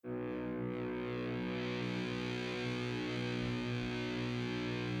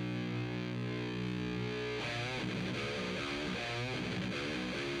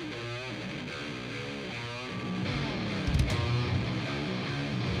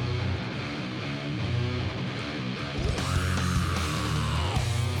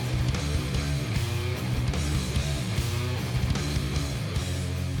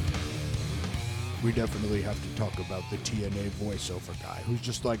we definitely have to talk about the TNA voiceover guy who's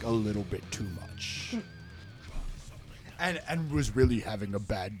just like a little bit too much. and was really having a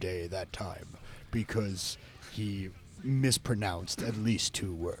bad day that time because he mispronounced at least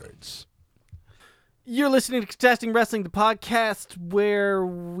 2 words. You're listening to Contesting Wrestling, the podcast where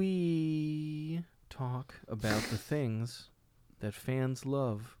we talk about the things that fans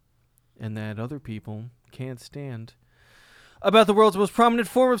love and that other people can't stand. About the world's most prominent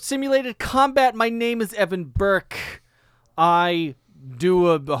form of simulated combat, my name is Evan Burke. I do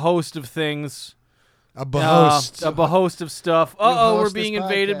a host of things. A host. A host of stuff. We're being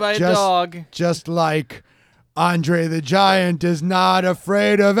invaded by a dog. Just like Andre the Giant is not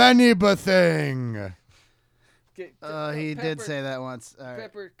afraid of anything. He did say that once. All right.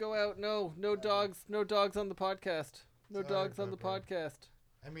 Pepper, go out. No dogs on the podcast. No dogs on the podcast.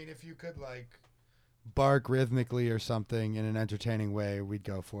 I mean, if you could bark rhythmically or something in an entertaining way, we'd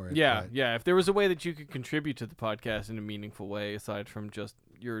go for it. Yeah. If there was a way that you could contribute to the podcast in a meaningful way, aside from just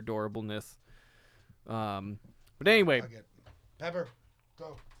your adorableness. But anyway. Pepper,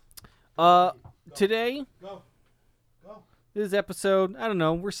 go. Today. Go. This episode, I don't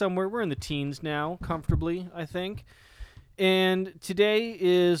know, we're in the teens now, comfortably, I think. And today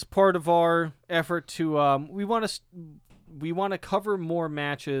is part of our effort to, we want to cover more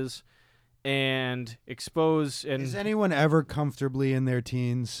matches and expose and... Is anyone ever comfortably in their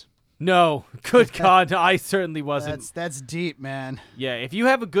teens? No, good God, I certainly wasn't. That's deep, man. Yeah, if you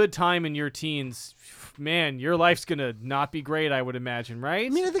have a good time in your teens, man, your life's gonna not be great, I would imagine, right? I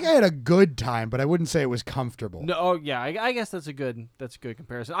mean, I think I had a good time, but I wouldn't say it was comfortable. No, I guess that's a good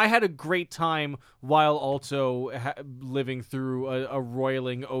comparison. I had a great time while also living through a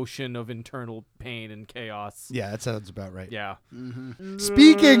roiling ocean of internal pain and chaos. Yeah, that sounds about right. Yeah. Mm-hmm.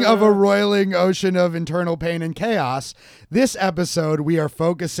 Speaking of a roiling ocean of internal pain and chaos, this episode we are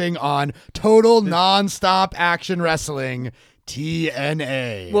focusing on total non-stop action wrestling,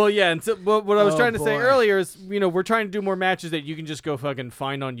 TNA. Well, yeah, and so what I was trying to say boy. earlier is, we're trying to do more matches that you can just go fucking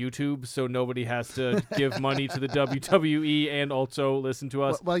find on YouTube, so nobody has to give money to the WWE and also listen to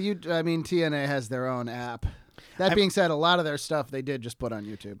us. Well, TNA has their own app. That being said, a lot of their stuff they did just put on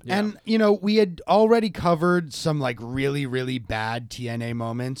YouTube. Yeah. And, we had already covered some really, really bad TNA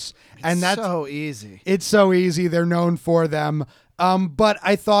moments. And that's so easy. It's so easy. They're known for them. But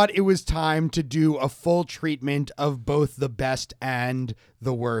I thought it was time to do a full treatment of both the best and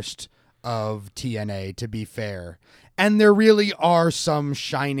the worst of TNA, to be fair. And there really are some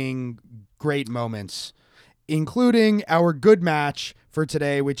shining great moments, including our good match for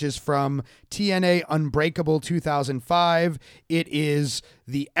today, which is from TNA Unbreakable 2005. It is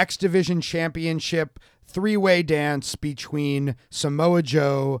the X Division Championship 3-way dance between Samoa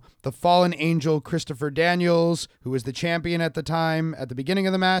Joe, the Fallen Angel Christopher Daniels, who was the champion at the time, at the beginning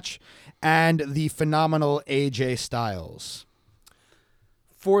of the match, and the phenomenal AJ Styles.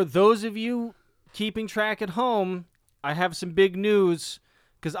 For those of you keeping track at home, I have some big news,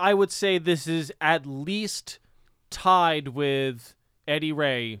 because I would say this is at least tied with Eddie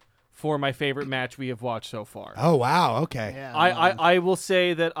Ray for my favorite match we have watched so far. Oh, wow. Okay. Yeah, I will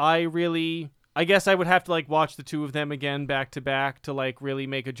say that I guess I would have to watch the two of them again back to back to really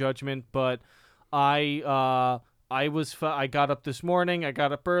make a judgment, but I got up this morning, I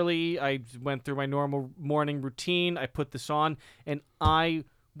got up early, I went through my normal morning routine, I put this on, and I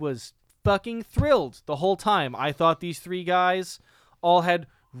was fucking thrilled the whole time. I thought these 3 guys all had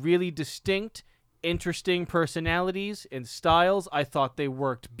really distinct, interesting personalities and styles. I thought they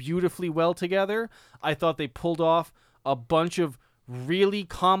worked beautifully well together. I thought they pulled off a bunch of really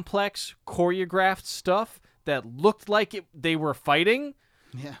complex choreographed stuff that looked like they were fighting.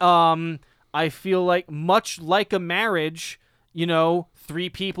 Yeah. I feel like, much like a marriage, 3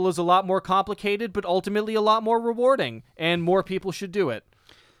 people is a lot more complicated, but ultimately a lot more rewarding, and more people should do it.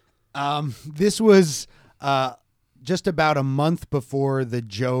 This was just about a month before the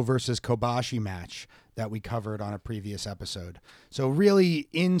Joe versus Kobashi match that we covered on a previous episode. So really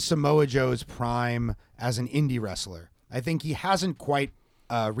in Samoa Joe's prime as an indie wrestler. I think he hasn't quite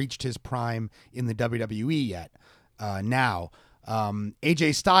reached his prime in the WWE yet. Now,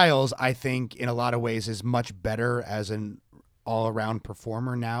 AJ Styles, I think, in a lot of ways, is much better as an all-around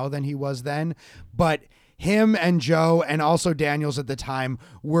performer now than he was then. But him and Joe, and also Daniels at the time,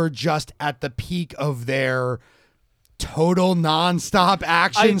 were just at the peak of their total non-stop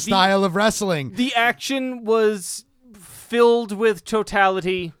action style of wrestling. The action was filled with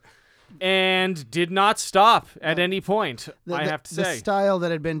totality. and did not stop at any point, I have to the say. style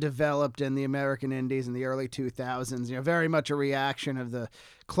that had been developed in the American Indies in the early 2000s, very much a reaction of the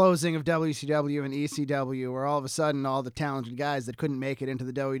closing of WCW and ECW, where all of a sudden all the talented guys that couldn't make it into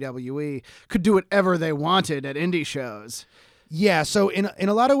the WWE could do whatever they wanted at indie shows. Yeah, so in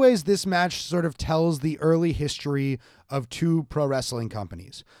a lot of ways, this match sort of tells the early history of two pro wrestling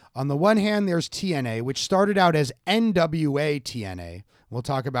companies. On the one hand, there's TNA, which started out as NWA TNA. We'll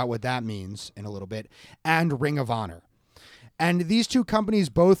talk about what that means in a little bit, and Ring of Honor. And these two companies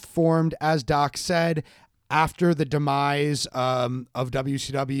both formed, as Doc said, after the demise of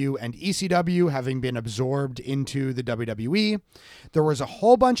WCW and ECW having been absorbed into the WWE. There was a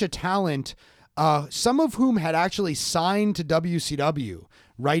whole bunch of talent, some of whom had actually signed to WCW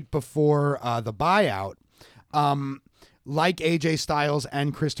right before the buyout, like AJ Styles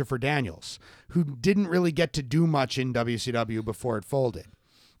and Christopher Daniels, who didn't really get to do much in WCW before it folded.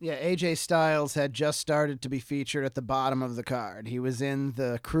 Yeah, AJ Styles had just started to be featured at the bottom of the card. He was in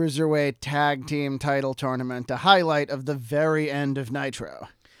the Cruiserweight Tag Team title tournament, a highlight of the very end of Nitro.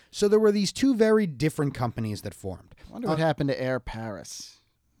 So there were these two very different companies that formed. I wonder what happened to Air Paris.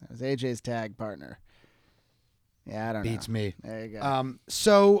 That was AJ's tag partner. Yeah, I don't know. Beats me. There you go.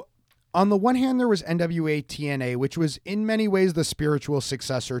 So on the one hand, there was NWA TNA, which was in many ways the spiritual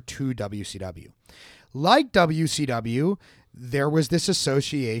successor to WCW. Like WCW, there was this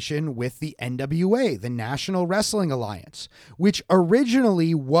association with the NWA, the National Wrestling Alliance, which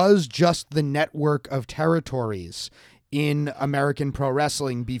originally was just the network of territories in American pro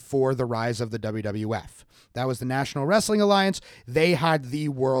wrestling before the rise of the WWF. That was the National Wrestling Alliance. They had the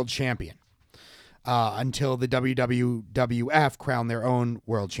world champion until the WWF crowned their own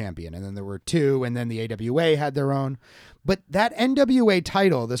world champion. And then there were two, and then the AWA had their own. But that NWA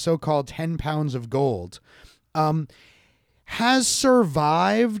title, the so-called 10 pounds of gold, has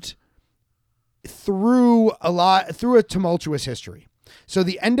survived through a tumultuous history. So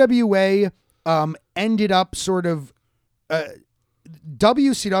the NWA ended up sort of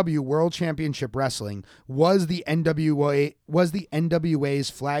WCW World Championship Wrestling was the NWA's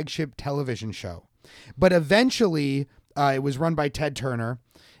flagship television show. But eventually it was run by Ted Turner,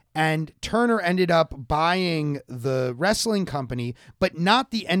 and Turner ended up buying the wrestling company, but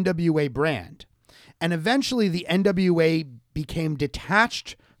not the NWA brand. And eventually the NWA became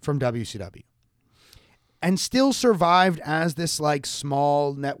detached from WCW and still survived as this like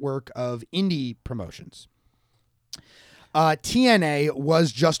small network of indie promotions. TNA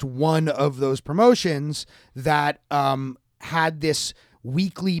was just one of those promotions that had this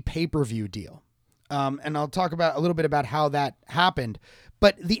weekly pay-per-view deal. And I'll talk about a little bit about how that happened.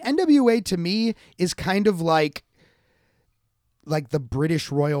 But the NWA to me is kind of like the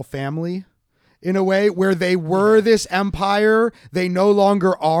British royal family, in a way, where they were this empire, they no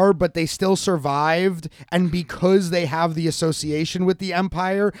longer are, but they still survived. And because they have the association with the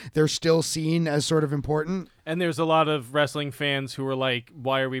empire, they're still seen as sort of important. And there's a lot of wrestling fans who are like,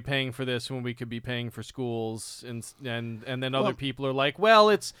 why are we paying for this when we could be paying for schools? And then other people are like, well,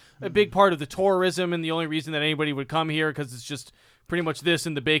 it's a big part of the tourism, and the only reason that anybody would come here because it's just pretty much this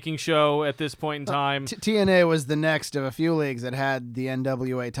and the baking show at this point in time. TNA was the next of a few leagues that had the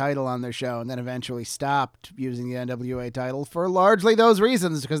NWA title on their show and then eventually stopped using the NWA title for largely those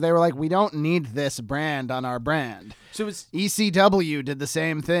reasons, because they were like, we don't need this brand on our brand. So it's ECW did the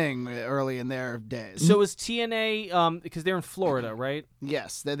same thing early in their days. So is TNA because they're in Florida, right?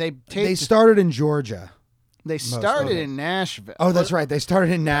 Yes, they started in Georgia. They started in Nashville. Oh, that's right. They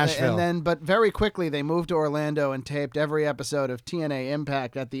started in Nashville. But very quickly they moved to Orlando and taped every episode of TNA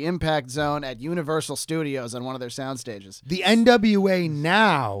Impact at the Impact Zone at Universal Studios on one of their sound stages. The NWA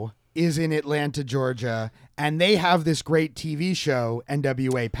now is in Atlanta, Georgia, and they have this great TV show,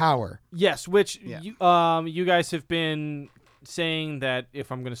 NWA Power. Yes, which you guys have been saying that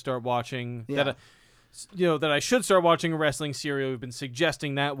if I'm going to start watching that I should start watching a wrestling serial. We've been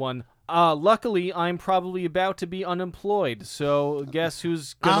suggesting that one. Luckily, I'm probably about to be unemployed, so guess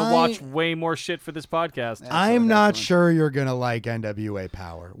who's going to watch way more shit for this podcast? I'm not sure you're going to like NWA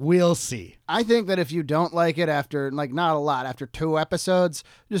Power. We'll see. I think that if you don't like it after, not a lot, after 2 episodes,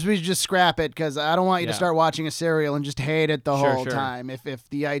 we should just scrap it, because I don't want you to start watching a serial and just hate it the whole time if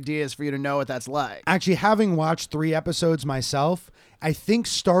the idea is for you to know what that's like. Actually, having watched 3 episodes myself, I think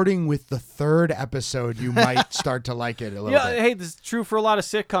starting with the 3rd episode, you might start to like it a little bit. Hey, this is true for a lot of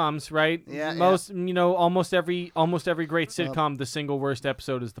sitcoms, right? Yeah. Almost every great sitcom, the single worst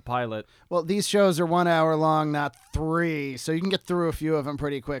episode is the pilot. Well, these shows are 1 hour long, not 3, so you can get through a few of them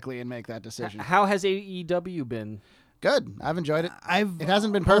pretty quickly and make that decision. How has AEW been? Good. I've enjoyed it. It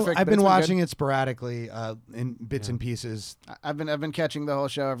hasn't been perfect, I've but been it's been watching it sporadically in bits and pieces. I've been catching the whole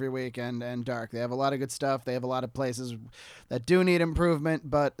show every week, and Dark. They have a lot of good stuff. They have a lot of places that do need improvement,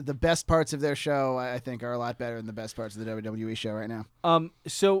 but the best parts of their show, I think, are a lot better than the best parts of the WWE show right now.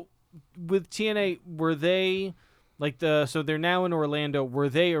 So with TNA, were they so they're now in Orlando? Were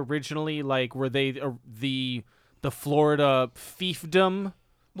they originally were they the Florida fiefdom?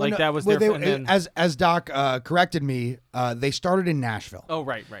 That was as Doc corrected me, they started in Nashville. Oh,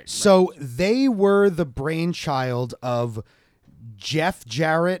 right. So they were the brainchild of Jeff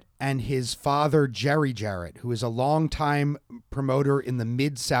Jarrett and his father, Jerry Jarrett, who is a longtime promoter in the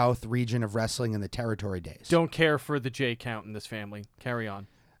Mid-South region of wrestling in the Territory days. Don't care for the J count in this family. Carry on.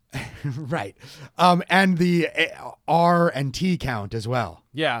 Right. And the R and T count as well.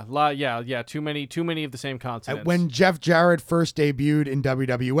 Yeah. Too many of the same consonants. When Jeff Jarrett first debuted in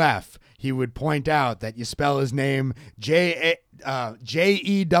WWF, he would point out that you spell his name JEFFJARRETT.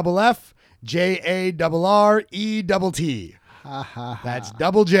 That's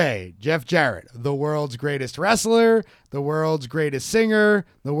Double J, Jeff Jarrett, the world's greatest wrestler, the world's greatest singer,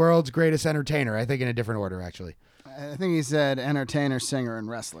 the world's greatest entertainer. I think in a different order, actually. I think he said entertainer, singer, and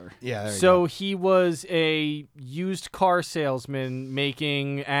wrestler. Yeah. There you so go. He was a used car salesman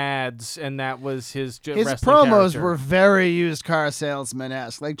making ads, and that was his His wrestling promos character. were very used car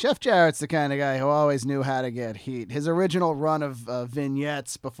salesman-esque. Like, Jeff Jarrett's the kind of guy who always knew how to get heat. His original run of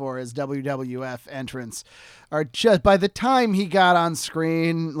vignettes before his WWF entrance are just, by the time he got on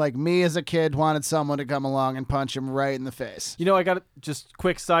screen, like me as a kid wanted someone to come along and punch him right in the face. I got just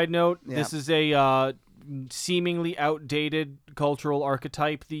quick side note. Yeah. This is a seemingly outdated cultural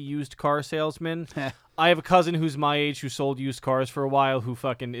archetype, the used car salesman. I have a cousin who's my age who sold used cars for a while who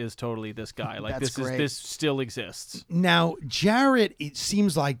fucking is totally this guy. Like, That's great. this still exists. Now, Jarrett, it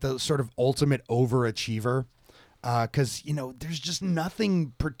seems like the sort of ultimate overachiever. Because, there's just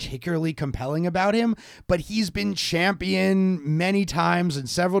nothing particularly compelling about him, but he's been champion many times in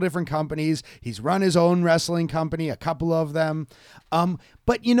several different companies. He's run his own wrestling company, a couple of them.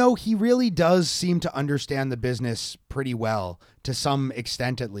 But, he really does seem to understand the business pretty well, to some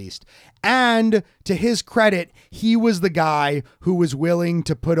extent at least. And to his credit, he was the guy who was willing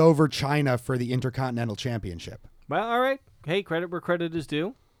to put over China for the Intercontinental Championship. Well, all right. Hey, credit where credit is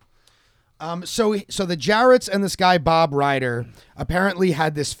due. So the Jarretts and this guy, Bob Ryder, apparently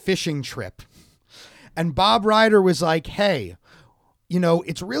had this fishing trip. And Bob Ryder was like, hey,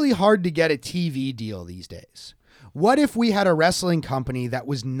 it's really hard to get a TV deal these days. What if we had a wrestling company that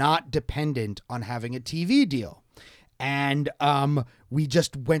was not dependent on having a TV deal? And we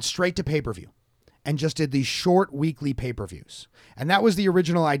just went straight to pay-per-view and just did these short weekly pay-per-views. And that was the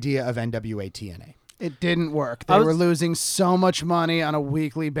original idea of NWA TNA. It didn't work. They were losing so much money on a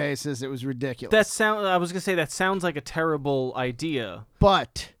weekly basis. It was ridiculous. I was going to say, that sounds like a terrible idea.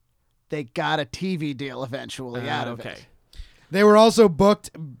 But they got a TV deal eventually out of it. They were also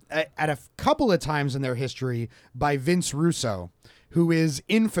booked at a couple of times in their history by Vince Russo, who is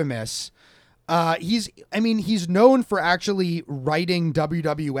infamous. He's known for actually writing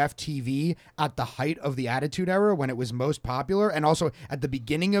WWF TV at the height of the Attitude Era when it was most popular, and also at the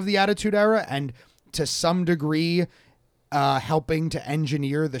beginning of the Attitude Era, and to some degree helping to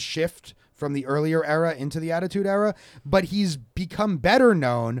engineer the shift from the earlier era into the Attitude Era. But he's become better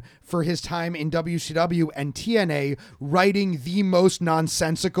known for his time in WCW and TNA writing the most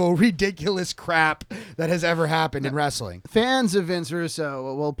nonsensical, ridiculous crap that has ever happened in wrestling. Fans of Vince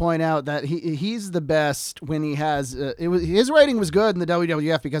Russo will point out that he's the best when he has his writing was good in the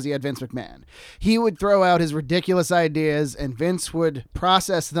WWF because he had Vince McMahon. He would throw out his ridiculous ideas and Vince would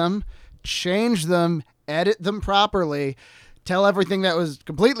process them, change them, edit them properly, tell everything that was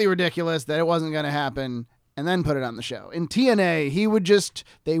completely ridiculous that it wasn't going to happen, and then put it on the show. In TNA,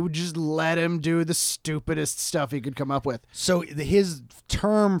 they would just let him do the stupidest stuff he could come up with. So his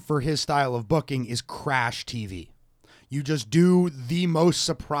term for his style of booking is crash TV. You just do the most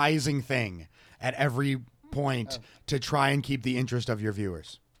surprising thing at every point to try and keep the interest of your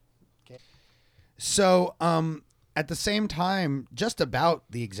viewers. Okay. So, at the same time, just about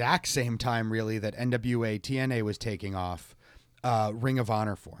the exact same time, really, that NWA TNA was taking off, Ring of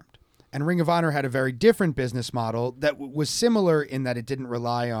Honor formed. And Ring of Honor had a very different business model that was similar in that it didn't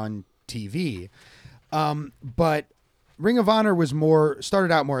rely on TV. But Ring of Honor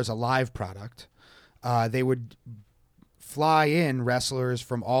started out more as a live product. They would fly in wrestlers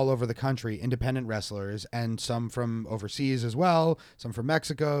from all over the country, independent wrestlers, and some from overseas as well, some from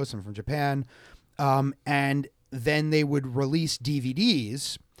Mexico, some from Japan. And then they would release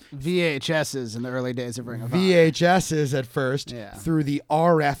DVDs VHSs in the early days of Ring of Honor. VHSs at first, Yeah. through the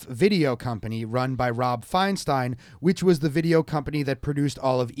RF Video Company run by Rob Feinstein, which was the video company that produced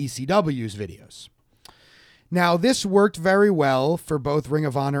all of ECW's videos. Now, this worked very well for both Ring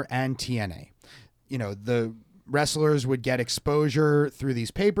of Honor and TNA. You know, the wrestlers would get exposure through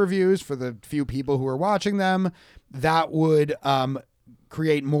these pay-per-views for the few people who were watching them. That would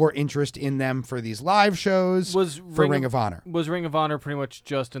create more interest in them for these live shows for Ring of Honor. Was Ring of Honor pretty much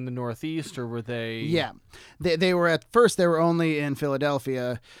just in the Northeast, or were they? Yeah, they were at first. They were only in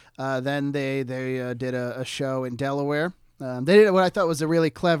Philadelphia. Then they did a show in Delaware. They did what I thought was a really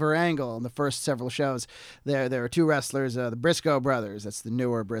clever angle in the first several shows. There were two wrestlers, the Briscoe brothers. That's the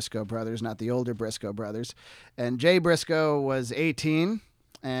newer Briscoe brothers, not the older Briscoe brothers. And Jay Briscoe was 18.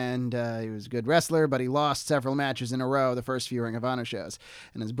 And he was a good wrestler, but he lost several matches in a row the first few Ring of Honor shows.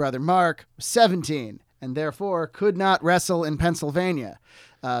 And his brother Mark was 17 and therefore could not wrestle in Pennsylvania.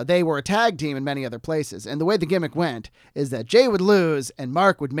 They were a tag team in many other places. And the way the gimmick went is that Jay would lose and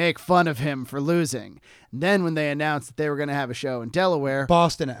Mark would make fun of him for losing. And then when they announced that they were going to have a show in Delaware.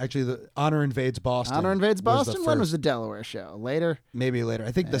 Boston, actually, the Honor Invades Boston. Honor Invades Boston? When was the the Delaware show? Later? Maybe later.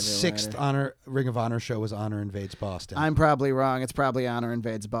 I think the Maybe sixth later. Ring of Honor show was Honor Invades Boston. I'm probably wrong. It's probably Honor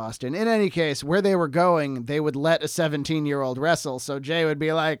Invades Boston. In any case, where they were going, they would let a 17-year-old wrestle. So Jay would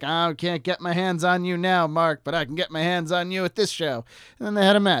be like, I can't get my hands on you now, Mark, but I can get my hands on you at this show. And then they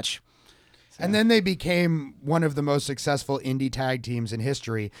had a match. And then they became one of the most successful indie tag teams in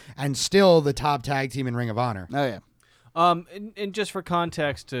history and still the top tag team in Ring of Honor. Oh, yeah. And just for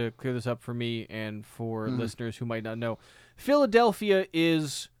context, to clear this up for me and for listeners who might not know, Philadelphia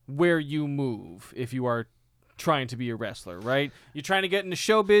is where you move if you are trying to be a wrestler, right? You're trying to get into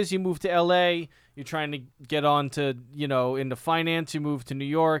showbiz, you move to LA. You're trying to get on to, into finance, you move to New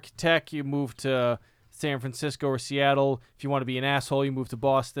York. Tech, you move to San Francisco or Seattle. If you want to be an asshole, you move to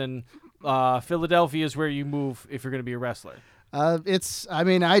Boston. Philadelphia is where you move if you're going to be a wrestler. I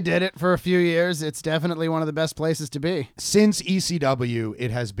did it for a few years. It's definitely one of the best places to be. Since ECW,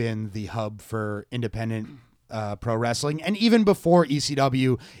 it has been the hub for independent pro wrestling. And even before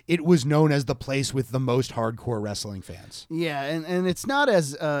ECW, it was known as the place with the most hardcore wrestling fans. Yeah, and it's not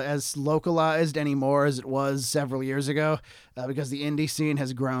as localized anymore as it was several years ago because the indie scene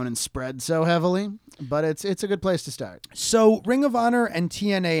has grown and spread so heavily. But it's a good place to start. So Ring of Honor and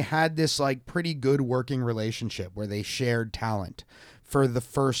TNA had this pretty good working relationship where they shared talent for the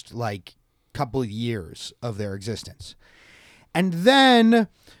first couple years of their existence. And then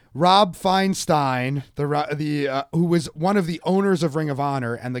Rob Feinstein, who was one of the owners of Ring of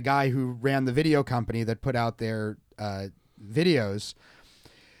Honor and the guy who ran the video company that put out their videos,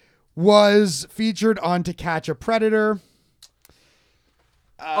 was featured on To Catch a Predator.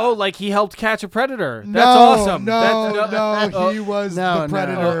 He helped catch a predator. That's awesome. He was the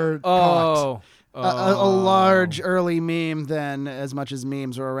Predator. A large early meme then, as much as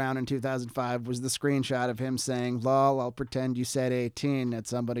memes were around in 2005, was the screenshot of him saying, "Lol, I'll pretend you said 18" at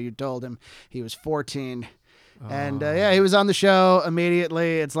somebody who told him he was 14. And he was on the show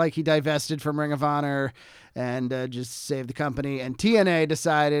immediately. It's like he divested from Ring of Honor and just saved the company. And TNA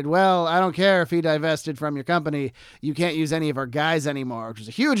decided, well, I don't care if he divested from your company. You can't use any of our guys anymore, which was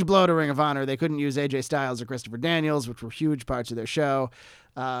a huge blow to Ring of Honor. They couldn't use AJ Styles or Christopher Daniels, which were huge parts of their show.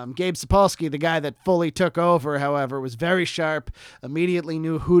 Gabe Sapolsky, the guy that fully took over, however, was very sharp, immediately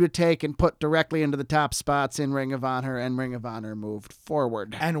knew who to take and put directly into the top spots in Ring of Honor, and Ring of Honor moved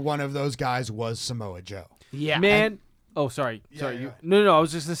forward. And one of those guys was Samoa Joe. Yeah. Man. Sorry. Yeah. No. I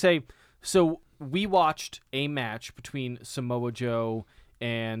was just going to say, so we watched a match between Samoa Joe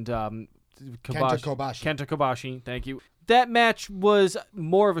and Kenta Kobashi. Kenta Kobashi, thank you. That match was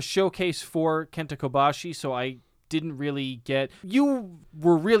more of a showcase for Kenta Kobashi, so I didn't really get... You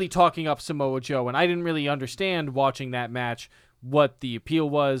were really talking up Samoa Joe, and I didn't really understand watching that match what the appeal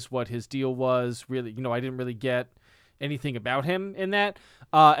was, what his deal was. Really, I didn't really get anything about him in that.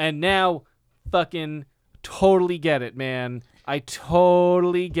 And now, fucking totally get it, man. I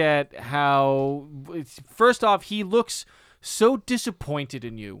totally get how... First off, he looks so disappointed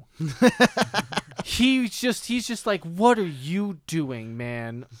in you. He's just like, what are you doing,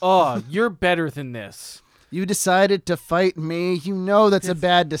 man? Oh, you're better than this. You decided to fight me. You know that's a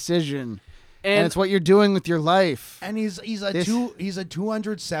bad decision. And it's what you're doing with your life. And he's a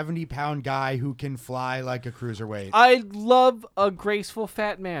 270-pound guy who can fly like a cruiserweight. I love a graceful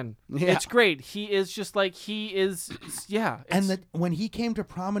fat man. Yeah. It's great. He is just like And when he came to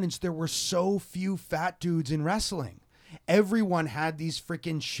prominence, there were so few fat dudes in wrestling. Everyone had these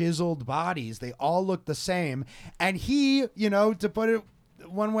freaking chiseled bodies. They all looked the same. And he, to put it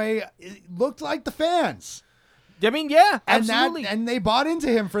one way, it looked like the fans. I mean, yeah, And absolutely. and they bought into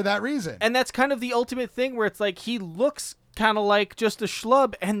him for that reason. And that's kind of the ultimate thing where it's like he looks kind of like just a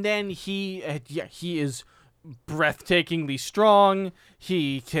schlub, and then he is breathtakingly strong.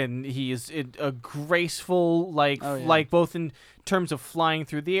 He is a graceful, like both in terms of flying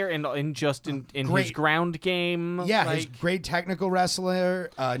through the air and in his ground game. Yeah, he's great technical wrestler,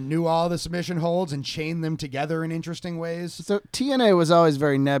 knew all the submission holds and chained them together in interesting ways. So TNA was always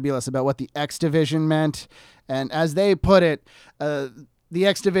very nebulous about what the X Division meant. And as they put it, the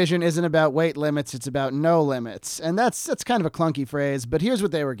X Division isn't about weight limits, it's about no limits. And that's kind of a clunky phrase, but here's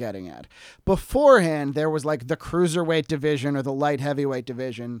what they were getting at. Beforehand, there was like the cruiserweight division or the light heavyweight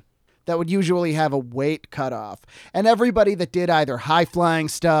division that would usually have a weight cutoff. And everybody that did either high-flying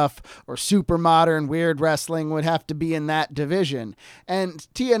stuff or super modern weird wrestling would have to be in that division. And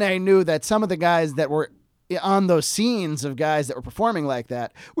TNA knew that some of the guys that were on those scenes of guys that were performing like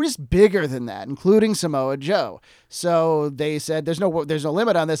that were just bigger than that, including Samoa Joe. So they said there's no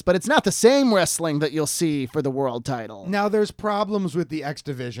limit on this, but it's not the same wrestling that you'll see for the world title. Now, there's problems with the X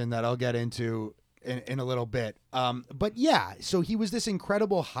Division that I'll get into in a little bit. But yeah, so he was this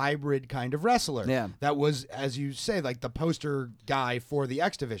incredible hybrid kind of wrestler. Yeah. That was, as you say, like the poster guy for the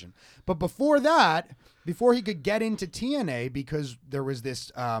X Division. But before that, before he could get into TNA, because there was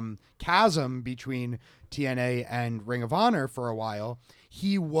this chasm between TNA and Ring of Honor for a while,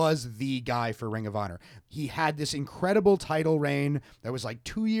 he was the guy for Ring of Honor. He had this incredible title reign that was like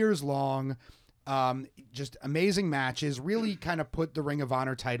 2 years long. Just amazing matches, really kind of put the Ring of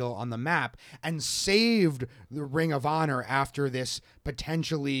Honor title on the map and saved the Ring of Honor after this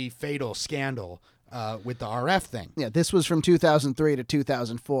potentially fatal scandal with the RF thing. Yeah, this was from 2003 to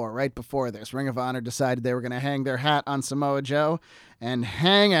 2004, right before this. Ring of Honor decided they were going to hang their hat on Samoa Joe, and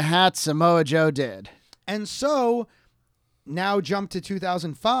hang a hat Samoa Joe did. And so now jump to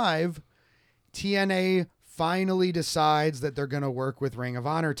 2005, TNA finally decides that they're going to work with Ring of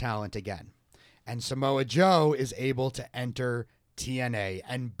Honor talent again. And Samoa Joe is able to enter TNA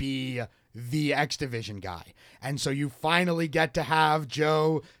and be the X Division guy. And so you finally get to have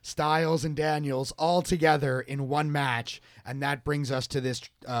Joe, Styles, and Daniels all together in one match. And that brings us to this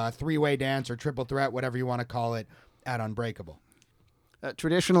three-way dance or triple threat, whatever you want to call it, at Unbreakable.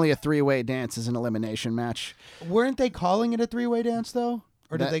 Traditionally, a three-way dance is an elimination match. Weren't they calling it a three-way dance, though?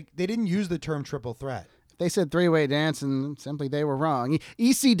 Or did they didn't use the term triple threat? They said three-way dance, and simply they were wrong.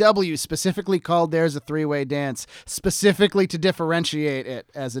 ECW specifically called theirs a three-way dance, specifically to differentiate it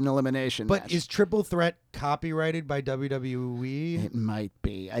as an elimination match. But is triple threat copyrighted by WWE? It might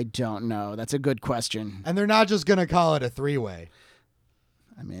be. I don't know. That's a good question. And they're not just going to call it a three-way.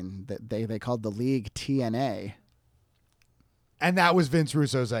 I mean, they called the league TNA. And that was Vince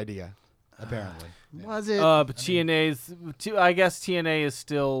Russo's idea, apparently. Was it? But I guess TNA is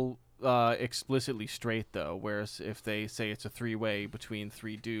still explicitly straight, though, whereas if they say it's a three-way between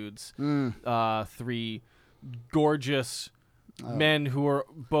three dudes, three gorgeous men who are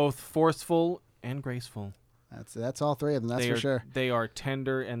both forceful and graceful. That's all three of them. That's for sure. They are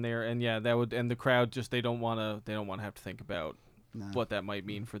tender, and the crowd just they don't want to have to think about what that might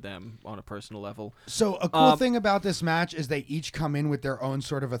mean for them on a personal level. So a cool thing about this match is they each come in with their own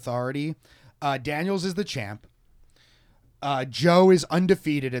sort of authority. Daniels is the champ. Joe is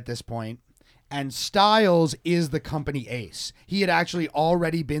undefeated at this point, and Styles is the company ace. He had actually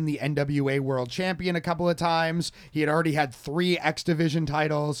already been the NWA World Champion a couple of times. He had already had 3 X Division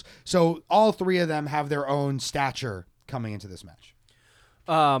titles. So all 3 of them have their own stature coming into this match.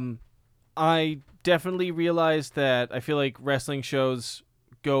 I definitely realized that I feel like wrestling shows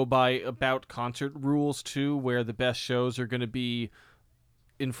go by about concert rules too, where the best shows are going to be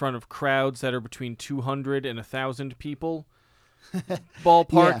in front of crowds that are between 200 and 1,000 people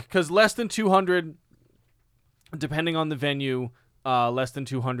ballpark, because less than 200, depending on the venue, less than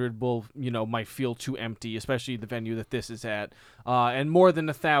 200 might feel too empty, especially the venue that this is at, and more than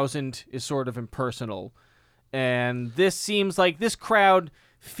 1,000 is sort of impersonal. And this seems like this crowd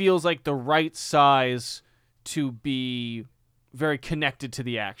feels like the right size to be very connected to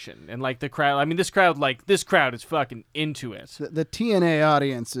the action. And like the crowd, I mean, this crowd is fucking into it. The TNA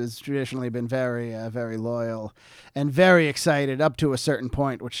audience has traditionally been very, very loyal and very excited up to a certain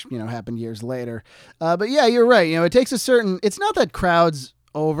point, which, happened years later. But yeah, you're right. It takes it's not that crowds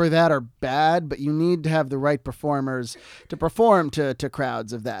over that are bad, but you need to have the right performers to perform to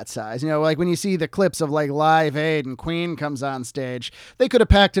crowds of that size. Like when you see the clips of like Live Aid and Queen comes on stage, they could have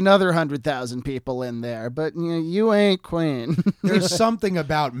packed another 100,000 people in there, but you ain't Queen. There's something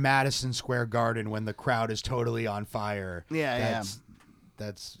about Madison Square Garden when the crowd is totally on fire. Yeah.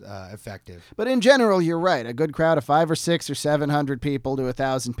 that's effective. But in general, you're right. A good crowd of 500 or 600 or 700 people to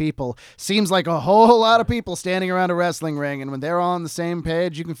 1,000 people seems like a whole lot of people standing around a wrestling ring, and when they're all on the same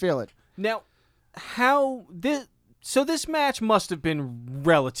page, you can feel it. Now, so this match must have been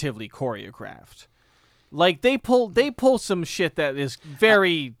relatively choreographed. Like they pull some shit that is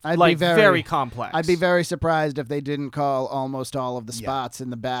very very complex. I'd be very surprised if they didn't call almost all of the spots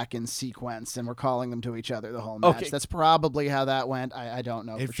in the back in sequence and were calling them to each other the whole match. Okay. That's probably how that went. I don't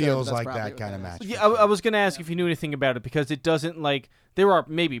know. It for feels sure, like that kind of match. Yeah, I was going to ask if you knew anything about it, because it doesn't, like, there are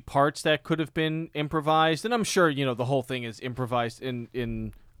maybe parts that could have been improvised, and I'm sure, you know, the whole thing is improvised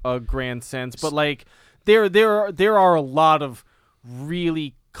in a grand sense, but like there are a lot of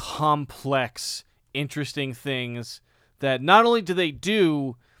really complex, interesting things that not only do they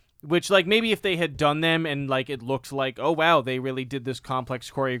do, which, like, maybe if they had done them and, like, it looked like, oh wow, they really did this complex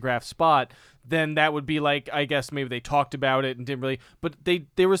choreographed spot, then that would be like, I guess maybe they talked about it and didn't really, but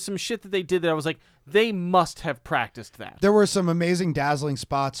there was some shit that they did that I was like, they must have practiced that. There were some amazing, dazzling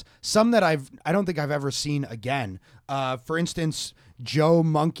spots, some that I don't think I've ever seen again. For instance, Joe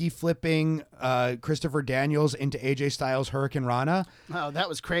monkey flipping Christopher Daniels into AJ Styles Hurricane Rana. Oh, that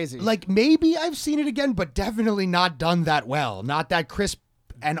was crazy. Like, maybe I've seen it again, but definitely not done that well. Not that crisp.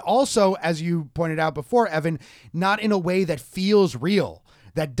 And also, as you pointed out before, Evan, not in a way that feels real,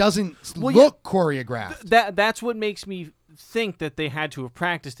 that doesn't look choreographed. That's what makes me think that they had to have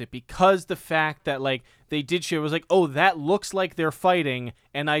practiced it, because the fact that, like, they did share was like, oh, that looks like they're fighting,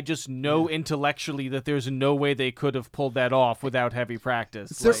 and I just know intellectually that there's no way they could have pulled that off without heavy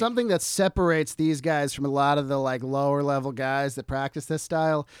practice. There's something that separates these guys from a lot of the, like, lower level guys that practice this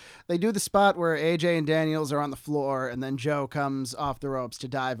style. They do the spot where AJ and Daniels are on the floor, and then Joe comes off the ropes to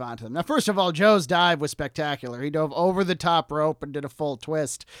dive onto them. Now, first of all, Joe's dive was spectacular. He dove over the top rope and did a full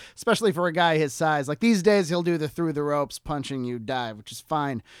twist, especially for a guy his size. Like, these days, he'll do the through the ropes punching you dive, which is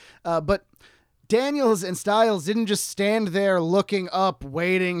fine. But Daniels and Styles didn't just stand there looking up,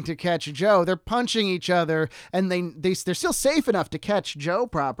 waiting to catch Joe. They're punching each other, and they're still safe enough to catch Joe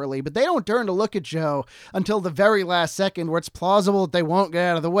properly, but they don't turn to look at Joe until the very last second, where it's plausible that they won't get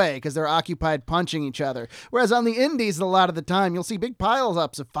out of the way because they're occupied punching each other. Whereas on the indies, a lot of the time, you'll see big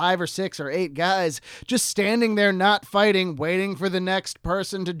piles-ups of 5 or 6 or 8 guys just standing there not fighting, waiting for the next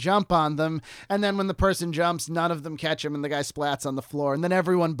person to jump on them, and then when the person jumps, none of them catch him, and the guy splats on the floor, and then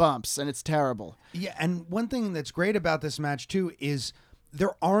everyone bumps, and it's terrible. Yeah, and one thing that's great about this match, too, is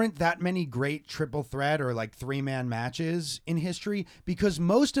there aren't that many great triple threat or, like, 3-man matches in history, because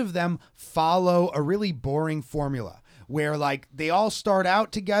most of them follow a really boring formula where, like, they all start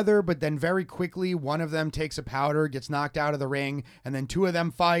out together, but then very quickly one of them takes a powder, gets knocked out of the ring, and then 2 of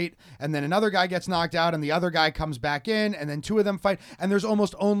them fight, and then another guy gets knocked out, and the other guy comes back in, and then 2 of them fight, and there's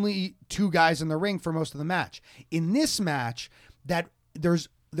almost only 2 guys in the ring for most of the match. In this match,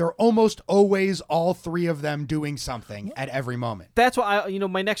 they're almost always all 3 of them doing something at every moment. That's why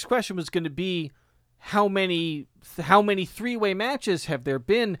my next question was going to be, how many 3-way matches have there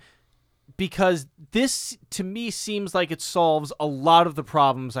been? Because this, to me, seems like it solves a lot of the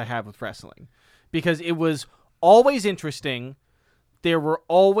problems I have with wrestling. Because it was always interesting. There were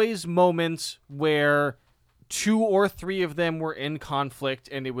always moments where 2 or 3 of them were in conflict,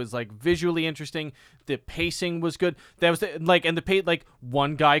 and it was, like, visually interesting. The pacing was good. That was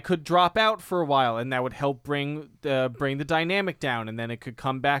one guy could drop out for a while, and that would help bring the dynamic down, and then it could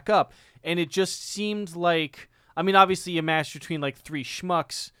come back up. And it just seemed like, I mean, obviously a match between, like, 3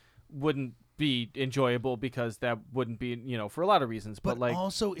 schmucks wouldn't be enjoyable, because that wouldn't be, for a lot of reasons. But like,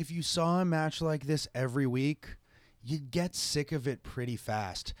 also, if you saw a match like this every week, you'd get sick of it pretty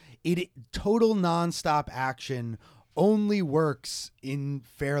fast. Total nonstop action only works in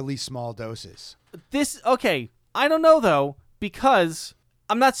fairly small doses. I don't know, though, because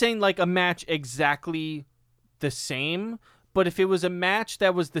I'm not saying, like, a match exactly the same, but if it was a match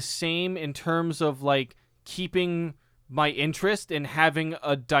that was the same in terms of, like, keeping my interest and having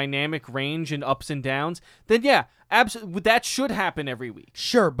a dynamic range and ups and downs, then yeah, absolutely, that should happen every week.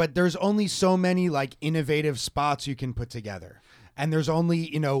 Sure, but there's only so many, like, innovative spots you can put together. And there's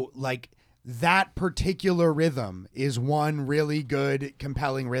only, like, that particular rhythm is one really good,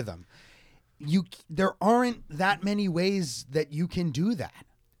 compelling rhythm. There aren't that many ways that you can do that.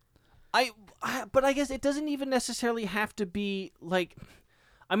 But I guess it doesn't even necessarily have to be, like,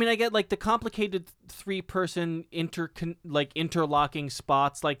 I mean, I get, like, the complicated 3-person interlocking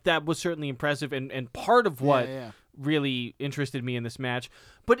spots, like, that was certainly impressive and part of what really interested me in this match.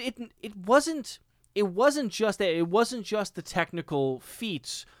 But it wasn't just that. It wasn't just the technical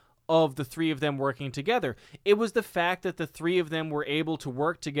feats of the 3 of them working together. It was the fact that the 3 of them were able to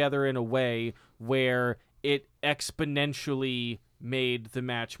work together in a way where it exponentially made the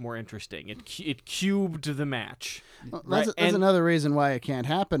match more interesting. It cubed the match. Well, Right, that's and- another reason why it can't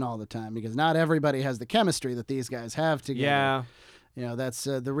happen all the time, because not everybody has the chemistry that these guys have together. Yeah. You know, that's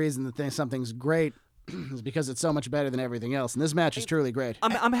the reason that something's great is because it's so much better than everything else. And this match is truly great.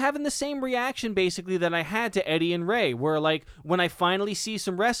 I'm having the same reaction basically that I had to Eddie and Ray, where like when I finally see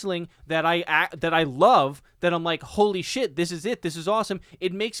some wrestling that I love, that I'm like, holy shit, this is it, this is awesome.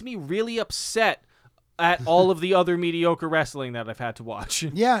 It makes me really upset at all of the other mediocre wrestling that I've had to watch.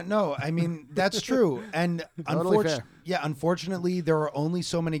 Yeah, no, I mean, that's true. And Totally fair. unfortunately, there are only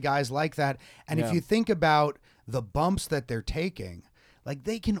so many guys like that. And if Yeah. you think about the bumps that they're taking, like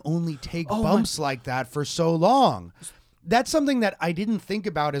they can only take Oh, bumps like that for so long. That's something that I didn't think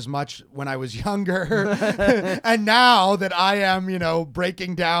about as much when I was younger. And now that I am,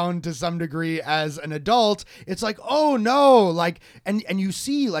 breaking down to some degree as an adult, it's like, oh no, like, and you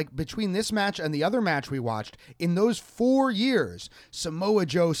see like between this match and the other match we watched, in those 4 years, Samoa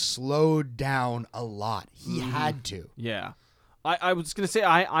Joe slowed down a lot. He had to. Yeah. I was going to say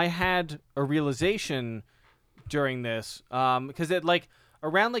I had a realization during this because at like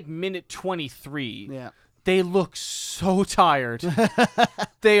around like minute 23, Yeah. they look so tired.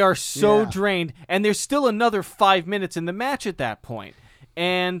 They are so Yeah. drained, and there's still another 5 minutes in the match at that point.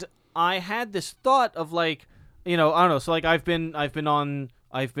 And I had this thought of like, I don't know. So like I've been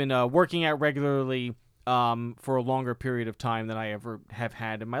working out regularly for a longer period of time than I ever have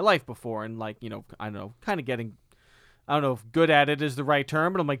had in my life before, and like I don't know, kind of getting. I don't know if good at it is the right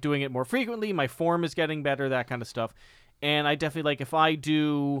term, but I'm like doing it more frequently. My form is getting better, that kind of stuff. And I definitely like if I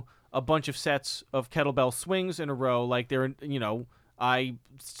do a bunch of sets of kettlebell swings in a row, like they're,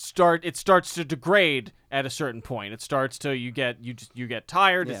 it starts to degrade at a certain point. It starts to, you get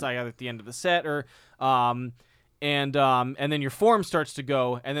tired. Yeah. It's like at the end of the set and then your form starts to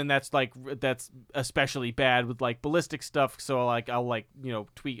go. And then that's especially bad with like ballistic stuff. So like, I'll like,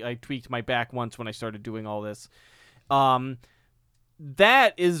 I tweaked my back once when I started doing all this.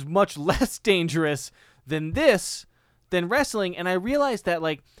 That is much less dangerous than wrestling. And I realized that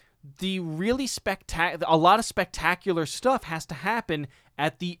like the really a lot of spectacular stuff has to happen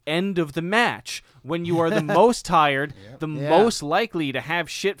at the end of the match when you are the most tired, the most likely to have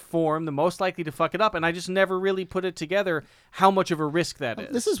shit form, the most likely to fuck it up. And I just never really put it together how much of a risk that is.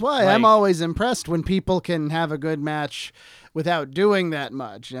 This is why I'm always impressed when people can have a good match without doing that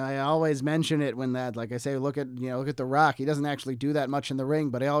much. I always mention it when like I say, look at The Rock. He doesn't actually do that much in the ring,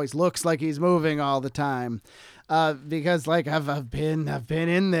 but he always looks like he's moving all the time. Because like I've been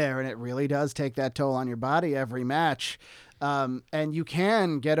in there, and it really does take that toll on your body every match. And you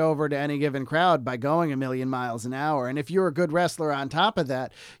can get over to any given crowd by going 1,000,000 miles an hour. And if you're a good wrestler on top of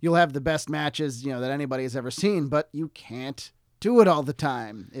that, you'll have the best matches, that anybody has ever seen, but you can't do it all the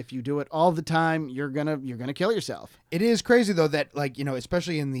time. If you do it all the time, you're gonna kill yourself. It is crazy though that like,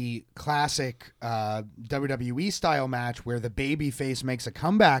 especially in the classic WWE style match where the baby face makes a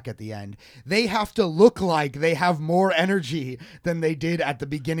comeback at the end, they have to look like they have more energy than they did at the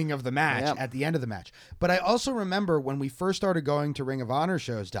beginning of the match, Yep. at the end of the match. But I also remember when we first started going to Ring of Honor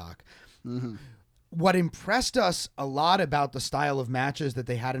shows, Doc, what impressed us a lot about the style of matches that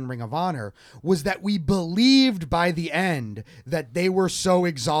they had in Ring of Honor was that we believed by the end that they were so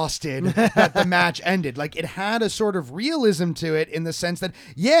exhausted that the match ended. Like it had a sort of realism to it in the sense that,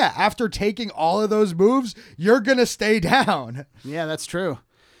 yeah, after taking all of those moves, you're going to stay down. Yeah, that's true.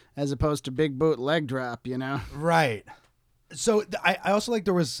 As opposed to big boot leg drop, Right. So I also like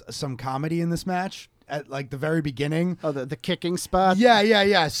there was some comedy in this match at like the very beginning. Oh, the kicking spot?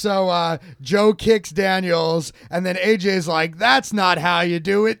 Yeah. So Joe kicks Daniels, and then AJ's like, that's not how you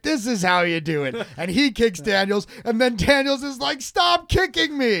do it. This is how you do it. And he kicks Daniels, and then Daniels is like, stop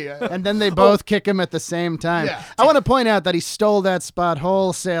kicking me. And then they both kick him at the same time. Yeah. I want to point out that he stole that spot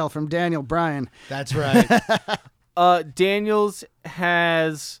wholesale from Daniel Bryan. That's right. Daniels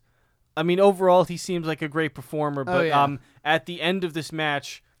has, overall he seems like a great performer, but at the end of this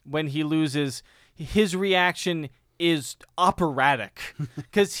match, when he loses, his reaction is operatic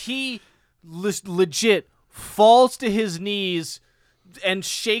because he legit falls to his knees and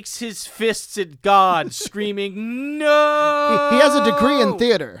shakes his fists at God, screaming, "No!" He has a degree in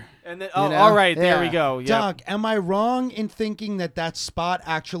theater. And then, You know? all right, there Yeah. we go. Yep. Doc, am I wrong in thinking that spot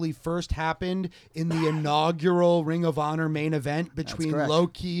actually first happened in the inaugural Ring of Honor main event between correct.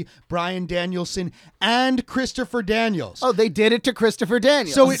 Low-Ki, Bryan Danielson, and Christopher Daniels? Oh, they did it to Christopher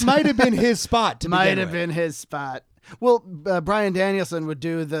Daniels. So it might have been his spot to might begin have with. been his spot. Well, Bryan Danielson would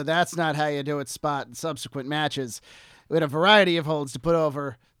do the "that's not how you do it" spot in subsequent matches. We had a variety of holds to put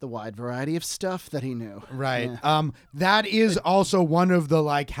over the wide variety of stuff that he knew. Right. Yeah. That is also one of the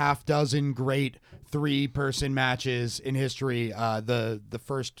like half dozen great 3-person matches in history. The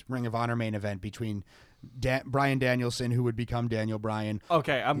first Ring of Honor main event between Bryan Danielson, who would become Daniel Bryan.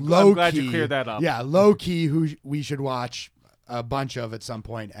 Okay, I'm glad you cleared that up. Yeah, Low Ki, who we should watch a bunch of at some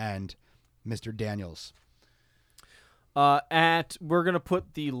point, and Mr. Daniels. We're gonna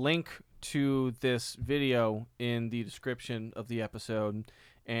put the link to this video in the description of the episode,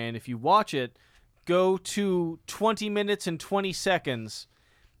 and if you watch it, go to 20 minutes and 20 seconds,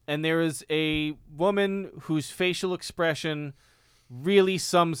 and there is a woman whose facial expression really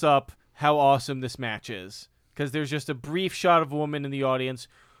sums up how awesome this match is, because there's just a brief shot of a woman in the audience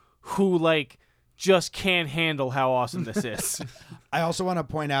who like just can't handle how awesome this is. I also want to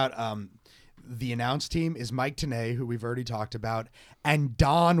point out the announce team is Mike Tenay, who we've already talked about, and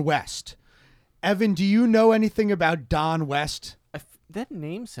Don West. Evan, do you know anything about Don West? That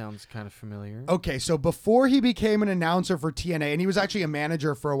name sounds kind of familiar. Okay, so before he became an announcer for TNA, and he was actually a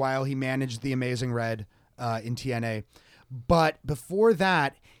manager for a while, he managed the Amazing Red in TNA. But before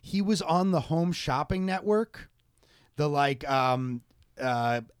that, he was on the Home Shopping Network, the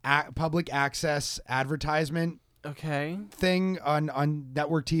public access advertisement thing on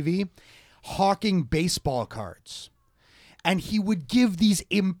network TV, hawking baseball cards. And he would give these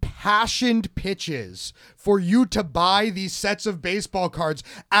impassioned pitches for you to buy these sets of baseball cards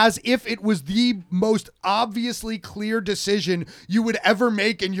as if it was the most obviously clear decision you would ever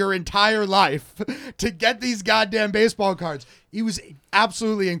make in your entire life to get these goddamn baseball cards. He was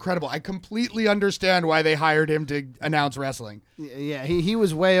absolutely incredible. I completely understand why they hired him to announce wrestling. Yeah, he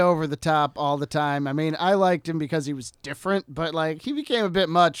was way over the top all the time. I mean, I liked him because he was different, but like he became a bit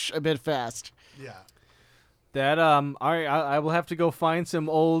fast. Yeah. That all right, I will have to go find some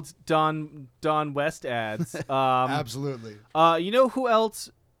old Don West ads. Absolutely. You know who else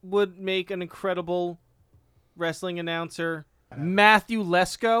would make an incredible wrestling announcer? Matthew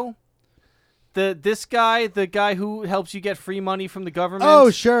Lesko. The guy who helps you get free money from the government. Oh,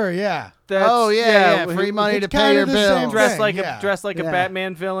 sure, yeah. Free money to pay your bills. Dressed like a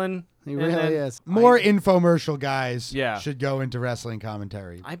Batman villain. He really is. More infomercial guys should go into wrestling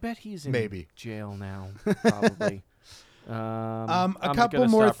commentary. I bet he's in Maybe. jail now, probably. A couple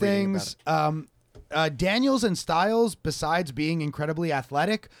more things. Daniels and Styles, besides being incredibly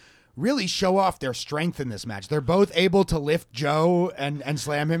athletic, really show off their strength in this match. They're both able to lift Joe and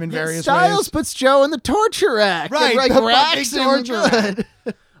slam him in various ways. Styles puts Joe in the torture rack. Right, like, the racks fucking him torture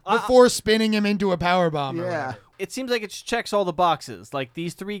good. Before spinning him into a powerbomb. Yeah. It seems like it checks all the boxes. Like,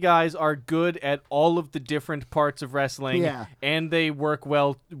 these three guys are good at all of the different parts of wrestling, and they work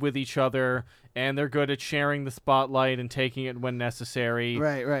well with each other, and they're good at sharing the spotlight and taking it when necessary.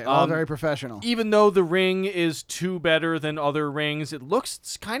 Right. All very professional. Even though the ring is better than other rings, it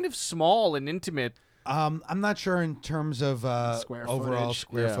looks kind of small and intimate. I'm not sure in terms of overall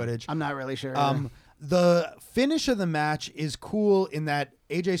square footage. I'm not really sure. The finish of the match is cool in that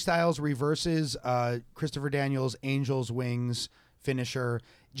AJ Styles reverses Christopher Daniels' Angel's Wings finisher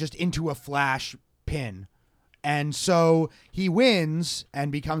just into a flash pin. And so he wins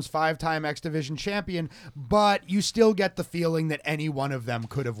and becomes 5-time X Division champion, but you still get the feeling that any one of them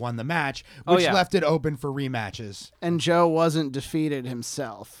could have won the match, which left it open for rematches. And Joe wasn't defeated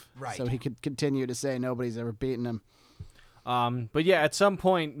himself. Right. So he could continue to say nobody's ever beaten him. But yeah, at some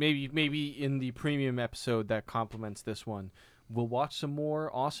point, maybe in the premium episode that complements this one, we'll watch some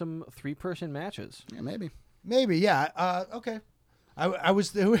more awesome 3-person matches. Yeah, maybe. Maybe, yeah. Okay. I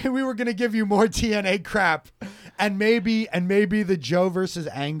was we were gonna give you more TNA crap, and maybe the Joe versus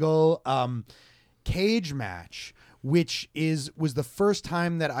Angle cage match, which was the first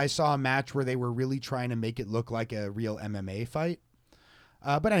time that I saw a match where they were really trying to make it look like a real MMA fight.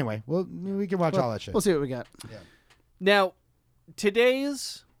 But anyway, we can watch all that shit. We'll see what we got. Yeah. Now,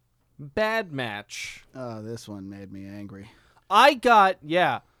 today's bad match. Oh, this one made me angry. I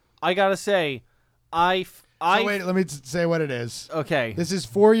gotta say, So wait, let me say what it is. Okay. This is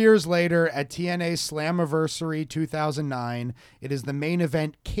 4 years later at TNA Slammiversary 2009. It is the main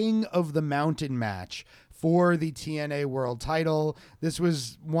event King of the Mountain match for the TNA World title. This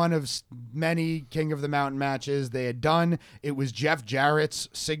was one of many King of the Mountain matches they had done. It was Jeff Jarrett's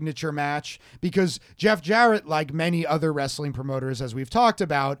signature match because Jeff Jarrett, like many other wrestling promoters, as we've talked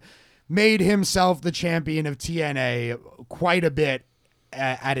about, made himself the champion of TNA quite a bit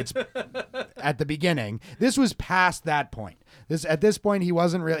at the beginning. This was past that point. At this point he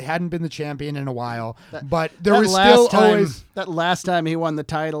hadn't been the champion in a while, but there was still always that last time he won the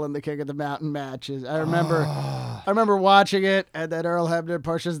title in the King of the Mountain matches. I remember watching it, and then Earl Hebner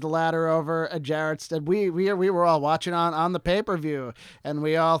pushes the ladder over, and Jarrett said we were all watching on the pay-per-view, and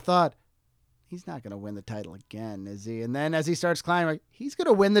we all thought he's not going to win the title again, is he? And then as he starts climbing, like, he's going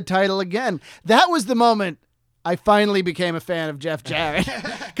to win the title again. That was the moment I finally became a fan of Jeff Jarrett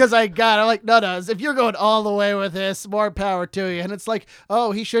because I'm like, no, if you're going all the way with this, more power to you. And it's like,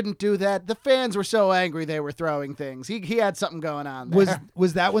 oh, he shouldn't do that. The fans were so angry they were throwing things. He had something going on there.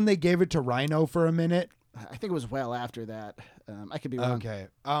 Was that when they gave it to Rhino for a minute? I think it was well after that. I could be wrong. Okay.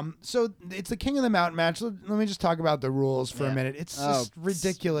 So it's the King of the Mountain match. Let me just talk about the rules for a minute. It's just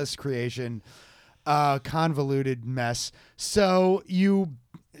ridiculous creation, convoluted mess. So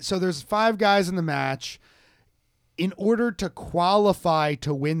there's 5 guys in the match. In order to qualify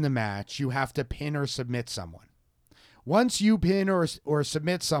to win the match, you have to pin or submit someone. Once you pin or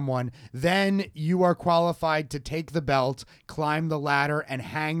submit someone, then you are qualified to take the belt, climb the ladder, and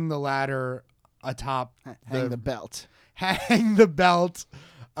hang the ladder atop the belt. Hang the belt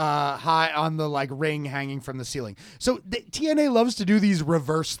high on the ring hanging from the ceiling. So TNA loves to do these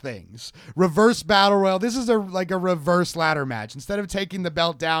reverse things. Reverse battle royal. This is a reverse ladder match. Instead of taking the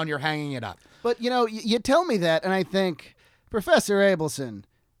belt down, you're hanging it up. But, you tell me that, and I think, Professor Abelson,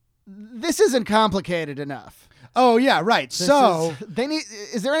 this isn't complicated enough. Oh, yeah, right. Is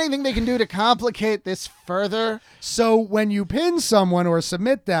there anything they can do to complicate this further? So when you pin someone or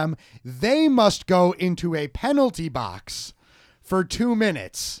submit them, they must go into a penalty box for 2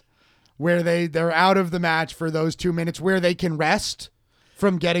 minutes where they're out of the match for those 2 minutes where they can rest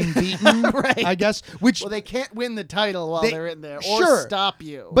from getting beaten, right. I guess. They can't win the title while they're in there or stop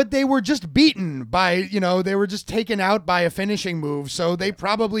you. But they were just beaten by, they were just taken out by a finishing move, so they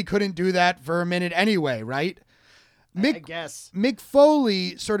probably couldn't do that for a minute anyway, right? I guess. Mick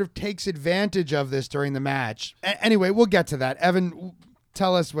Foley sort of takes advantage of this during the match. Anyway, we'll get to that. Evan,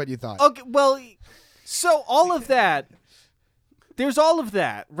 tell us what you thought. Okay, well, so all of that, there's all of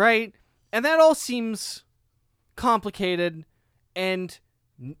that, right? And that all seems complicated, and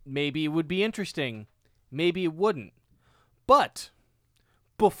maybe it would be interesting. Maybe it wouldn't. But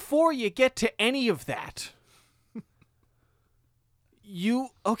before you get to any of that,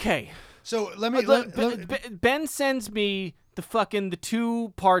 okay. So let me. Ben sends me the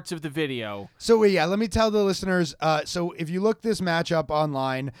 2 parts of the video. So let me tell the listeners. So if you look this match up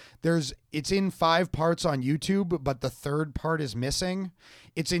online, it's in 5 parts on YouTube, but the 3rd part is missing.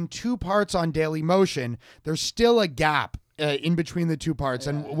 It's in 2 parts on Daily Motion. There's still a gap in between the 2 parts,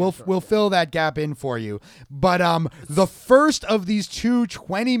 and we'll fill that gap in for you. But the first of these 2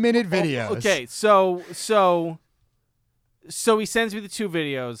 20-minute videos. Okay, so he sends me the 2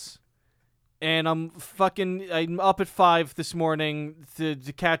 videos. And I'm up at 5 this morning to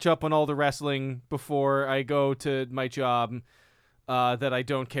catch up on all the wrestling before I go to my job that I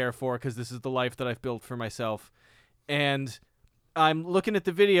don't care for because this is the life that I've built for myself. And I'm looking at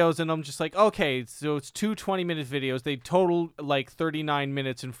the videos and I'm just like, okay, so it's 2 20-minute videos. They total 39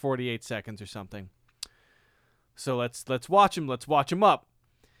 minutes and 48 seconds or something. So let's watch them. Let's watch them up.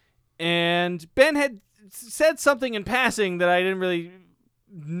 And Ben had said something in passing that I didn't really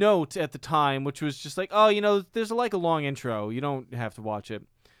note at the time, which was just there's a long intro. You don't have to watch it.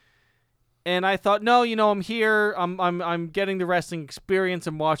 And I thought, no, I'm here. I'm getting the wrestling experience.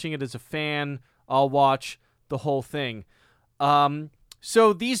 I'm watching it as a fan. I'll watch the whole thing.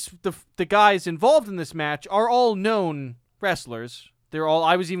 So the guys involved in this match are all known wrestlers.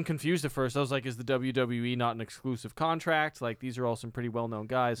 I was even confused at first. I was like, is the WWE not an exclusive contract? These are all some pretty well-known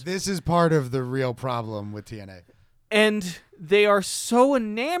guys. This is part of the real problem with TNA. And they are so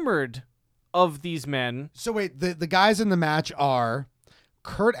enamored of these men. So wait, the guys in the match are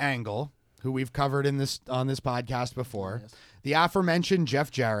Kurt Angle, who we've covered on this podcast before, yes. The aforementioned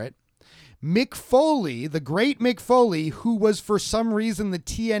Jeff Jarrett, Mick Foley, the great Mick Foley, who was for some reason the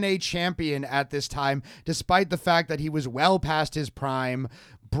TNA champion at this time, despite the fact that he was well past his prime,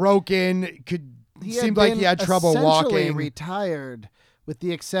 broken, seemed like he had trouble walking. Retired, with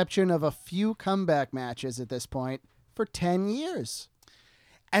the exception of a few comeback matches at this point, for 10 years.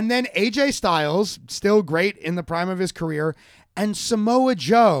 And then AJ Styles, still great in the prime of his career, and Samoa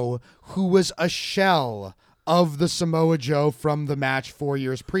Joe, who was a shell of the Samoa Joe from the match 4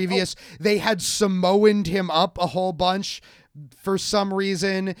 years previous. They had Samoaned him up a whole bunch. For some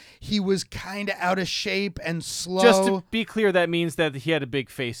reason, he was kind of out of shape and slow. Just to be clear, that means that he had a big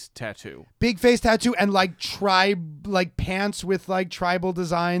face tattoo. Big face tattoo and pants with tribal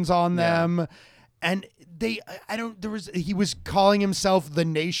designs on them. And he was calling himself the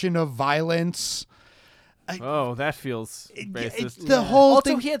Nation of Violence. That feels racist. The whole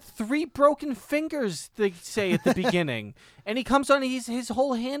also, thing. he had 3 broken fingers, they say at the beginning. And he comes on, his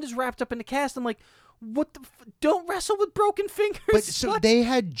whole hand is wrapped up in a cast. I'm like, what don't wrestle with broken fingers. But so they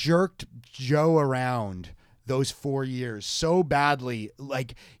had jerked Joe around those 4 years so badly.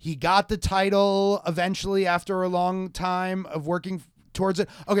 Like, he got the title eventually after a long time of working towards it.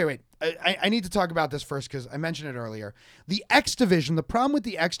 Okay, wait. I need to talk about this first because I mentioned it earlier. The X Division, the problem with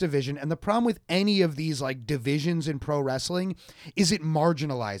the X Division and the problem with any of these like divisions in pro wrestling is it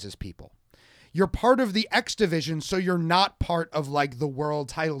marginalizes people. You're part of the X Division, so you're not part of like the world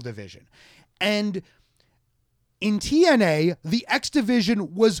title division. And in TNA, the X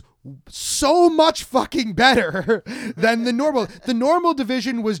Division was so much fucking better than the normal. The normal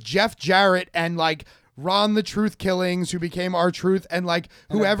division was Jeff Jarrett and like Ron the Truth Killings, who became R-Truth, and like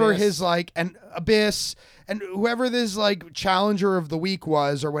whoever his like, and Abyss, and whoever this like challenger of the week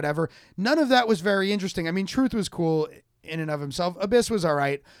was or whatever. None of that was very interesting. I mean, Truth was cool in and of himself. Abyss was all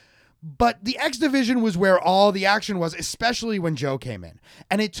right. But the X Division was where all the action was, especially when Joe came in.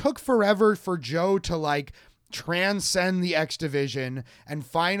 And it took forever for Joe to like transcend the X Division and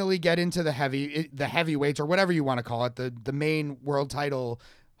finally get into the heavyweights or whatever you want to call it, the main world title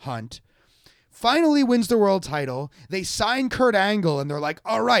hunt. Finally wins the world title. They sign Kurt Angle and they're like,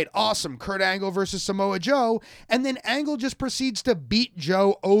 all right, awesome. Kurt Angle versus Samoa Joe. And then Angle just proceeds to beat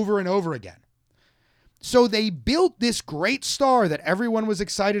Joe over and over again. So they built this great star that everyone was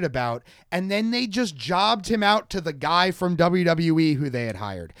excited about, and then they just jobbed him out to the guy from WWE who they had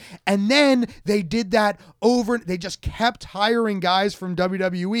hired. And then they did that over. They just kept hiring guys from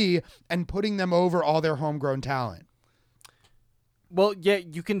WWE and putting them over all their homegrown talent. Well, yeah,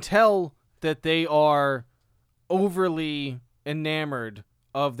 you can tell that they are overly enamored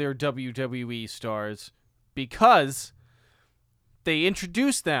of their WWE stars because they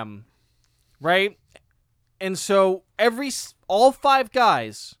introduce them, right? And so all 5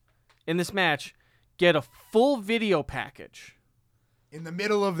 guys in this match get a full video package. In the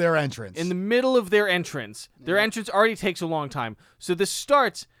middle of their entrance. Their entrance already takes a long time. So this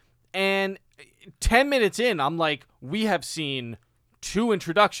starts, and 10 minutes in, I'm like, we have seen 2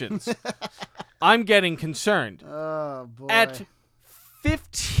 introductions. I'm getting concerned. Oh, boy. At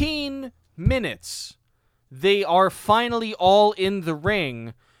 15 minutes, they are finally all in the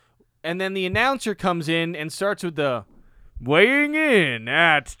ring, and then the announcer comes in and starts with the weighing in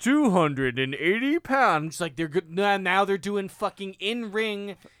at 280 pounds. Like, they're good. Now they're doing fucking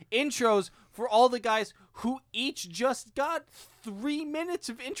in-ring intros for all the guys who each just got 3 minutes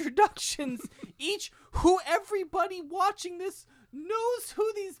of introductions each, who everybody watching this knows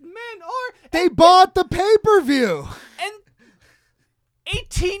who these men are. They bought the pay-per-view. And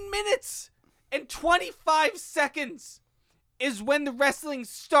 18 minutes and 25 seconds is when the wrestling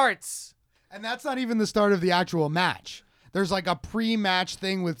starts. And that's not even the start of the actual match. There's like a pre-match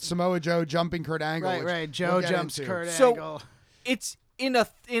thing with Samoa Joe jumping Kurt Angle. Right. Joe jumps Kurt So Angle. it's in a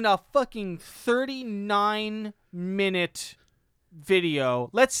fucking 39-minute video.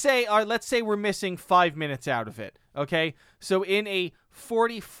 Let's say we're missing 5 minutes out of it. Okay, so in a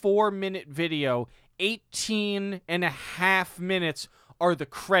 44-minute video, 18 and a half minutes are the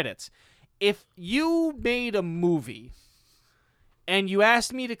credits. If you made a movie and you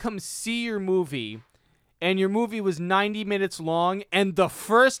asked me to come see your movie, and your movie was 90 minutes long, and the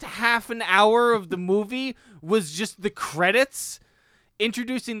first half an hour of the movie was just the credits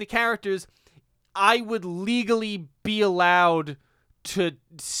introducing the characters, I would legally be allowed to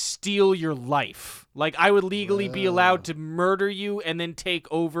steal your life. Like, I would legally be allowed to murder you and then take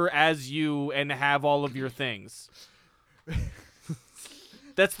over as you and have all of your things.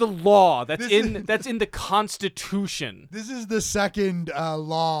 That's the law. That's in the Constitution. This is the second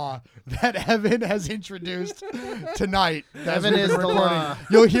law that Evan has introduced tonight. Evan is the law.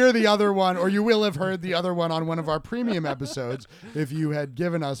 You'll hear the other one, or you will have heard the other one on one of our premium episodes if you had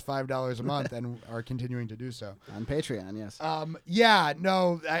given us $5 a month and are continuing to do so. On Patreon, yes.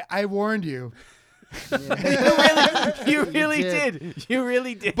 I warned you. You really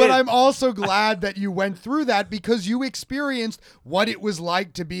did. But I'm also glad that you went through that because you experienced what it was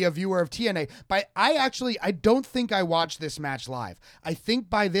like to be a viewer of TNA. I don't think I watched this match live. I think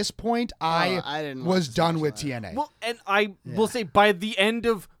by this point I was done with TNA. Well, and I will say by the end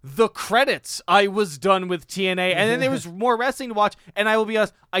of the credits, I was done with TNA, and then there was more wrestling to watch. And I will be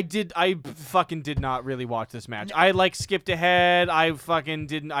honest, I fucking did not really watch this match. I skipped ahead. I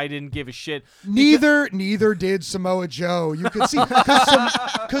didn't give a shit. Neither did Samoa Joe. You could see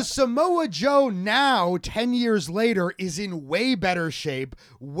because Samoa Joe now, 10 years later, is in way better shape,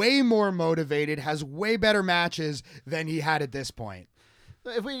 way more motivated, has way better matches than he had at this point.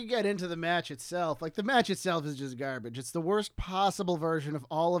 If we could get into the match itself, like the match itself is just garbage. It's the worst possible version of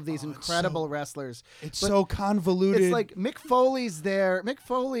all of these incredible wrestlers. It's so convoluted. It's like Mick Foley's there. Mick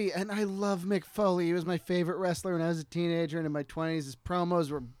Foley, and I love Mick Foley. He was my favorite wrestler when I was a teenager and in my 20s. His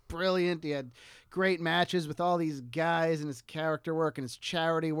promos were brilliant. He had great matches with all these guys, and his character work and his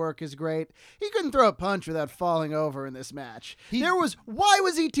charity work is great. He couldn't throw a punch without falling over in this match. Why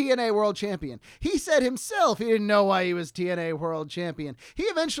was he TNA World Champion? He said himself he didn't know why he was TNA World Champion. He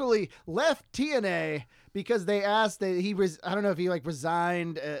eventually left TNA because they asked that I don't know if he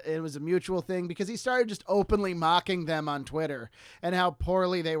resigned. It was a mutual thing because he started just openly mocking them on Twitter and how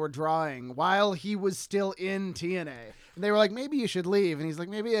poorly they were drawing while he was still in TNA. And they were like, maybe you should leave. And he's like,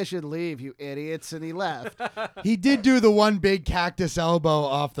 maybe I should leave, you idiots. And he left. He did do the one big cactus elbow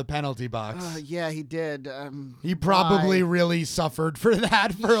off the penalty box. Yeah, he did. He probably really suffered for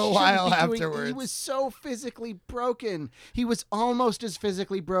that for a while afterwards. He was so physically broken. He was almost as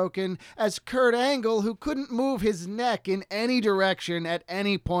physically broken as Kurt Angle, who couldn't move his neck in any direction at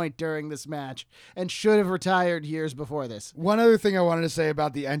any point during this match and should have retired years before this. One other thing I wanted to say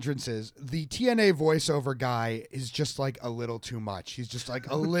about the entrances, the TNA voiceover guy is just like a little too much. He's just like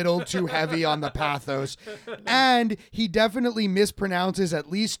a little too heavy on the pathos. And he definitely mispronounces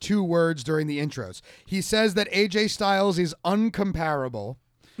at least 2 words during the intros. He says that AJ Styles is uncomparable.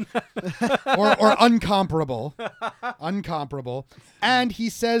 or uncomparable. Uncomparable. And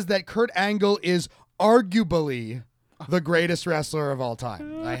he says that Kurt Angle is arguably the greatest wrestler of all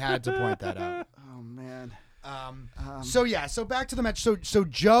time. I had to point that out. Oh, man. So back to the match. So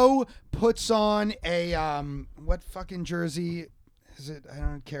Joe puts on a what fucking jersey is it? I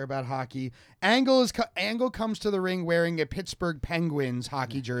don't care about hockey. Angle comes to the ring wearing a Pittsburgh Penguins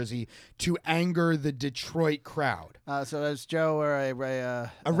hockey jersey to anger the Detroit crowd. So as Joe or a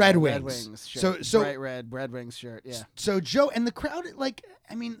Red Wings Wings shirt. So bright red Wings shirt. Yeah. So Joe and the crowd,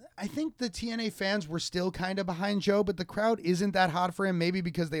 I think the TNA fans were still kind of behind Joe, but the crowd isn't that hot for him. Maybe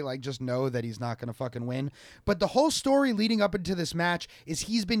because they just know that he's not going to fucking win. But the whole story leading up into this match is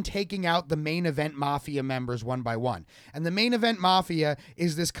he's been taking out the Main Event Mafia members one by one, and the Main Event Mafia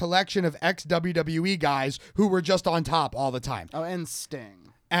is this collection of ex-WWE guys who were just on top all the time. Oh, and Sting.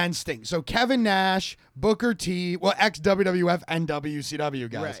 So Kevin Nash, Booker T, ex-WWF and WCW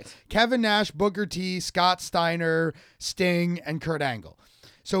guys. Right. Kevin Nash, Booker T, Scott Steiner, Sting, and Kurt Angle.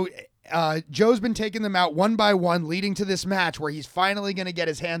 So Joe's been taking them out one by one, leading to this match where he's finally going to get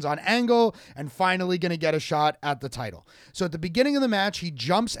his hands on Angle and finally going to get a shot at the title. So at the beginning of the match, he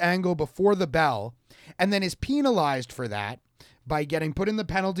jumps Angle before the bell and then is penalized for that by getting put in the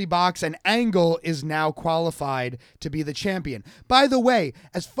penalty box, and Angle is now qualified to be the champion. By the way,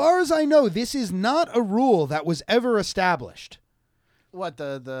 as far as I know, this is not a rule that was ever established. What,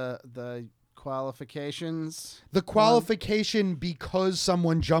 the qualifications? The qualification because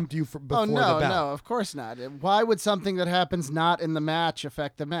someone jumped you before the bell. No, of course not. Why would something that happens not in the match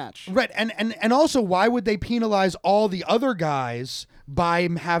affect the match? Right, and also, why would they penalize all the other guys by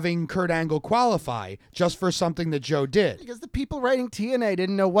having Kurt Angle qualify just for something that Joe did? Because the people writing TNA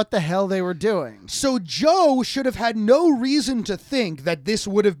didn't know what the hell they were doing. So Joe should have had no reason to think that this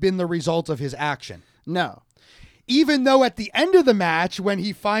would have been the result of his action. No. Even though at the end of the match, when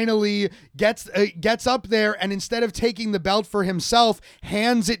he finally gets up there and instead of taking the belt for himself,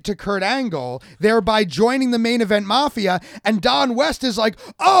 hands it to Kurt Angle, thereby joining the Main Event Mafia, and Don West is like,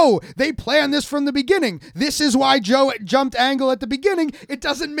 oh, they planned this from the beginning. This is why Joe jumped Angle at the beginning. It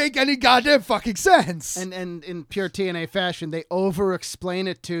doesn't make any goddamn fucking sense. And in pure TNA fashion, they over-explain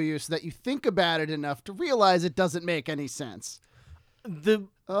it to you so that you think about it enough to realize it doesn't make any sense. The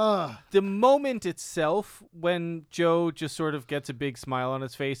moment itself when Joe just sort of gets a big smile on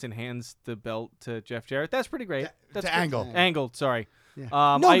his face and hands the belt to Jeff Jarrett, that's pretty great. That's to Angle. Angle, sorry.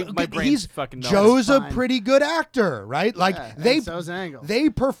 Yeah. My brain's fucking nuts. Joe's a pretty good actor, right? So's Angle.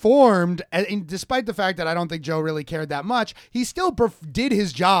 They performed, and despite the fact that I don't think Joe really cared that much, he still did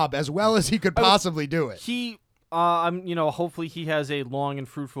his job as well as he could possibly do it. Hopefully he has a long and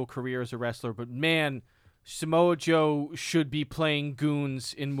fruitful career as a wrestler, but man, Samoa Joe should be playing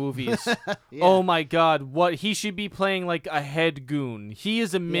goons in movies. Yeah. Oh my God, what he should be playing like a head goon. He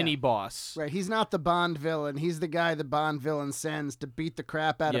is a mini boss. Right, he's not the Bond villain. He's the guy the Bond villain sends to beat the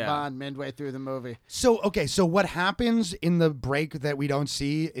crap out of Bond midway through the movie. So what happens in the break that we don't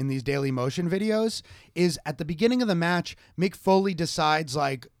see in these Daily Motion videos is at the beginning of the match, Mick Foley decides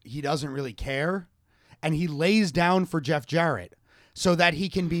he doesn't really care, and he lays down for Jeff Jarrett so that he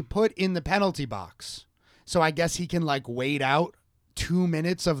can be put in the penalty box. So I guess he can wait out 2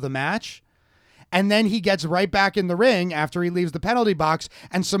 minutes of the match. And then he gets right back in the ring after he leaves the penalty box,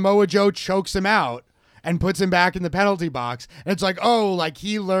 and Samoa Joe chokes him out and puts him back in the penalty box. And it's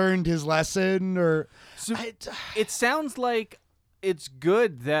he learned his lesson or... So it sounds like it's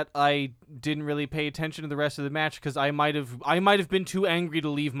good that I didn't really pay attention to the rest of the match because I might have been too angry to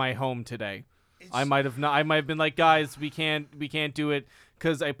leave my home today. I might have been like, guys, we can't do it.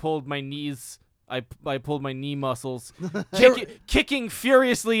 because I pulled my knees. I pulled my knee muscles, There- kicking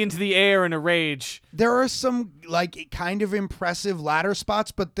furiously into the air in a rage. There are some like kind of impressive ladder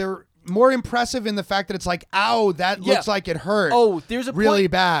spots, but they're more impressive in the fact that it's like, ow, that Yeah. looks like it hurt. Oh, there's a really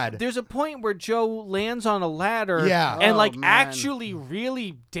point, bad. There's a point where Joe lands on a ladder, Yeah. and Oh, like man. actually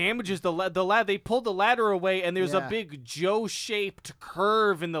really damages the ladder. They pulled the ladder away, and there's a Yeah. big Joe-shaped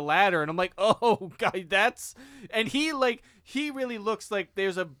curve in the ladder, and I'm like, oh, God, and he really looks like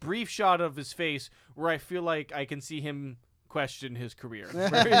there's a brief shot of his face where I feel like I can see him question his career.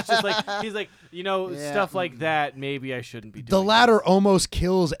 Where it's just like he's like, Yeah. stuff like that. Maybe I shouldn't be doing. The ladder almost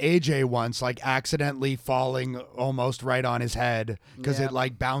kills AJ once, like accidentally falling almost right on his head because Yeah. it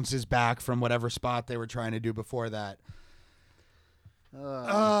like bounces back from whatever spot they were trying to do before that.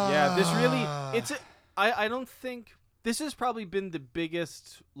 Yeah, this really I don't think this has probably been the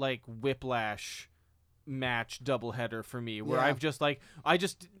biggest like whiplash match doubleheader for me where Yeah. I've just like I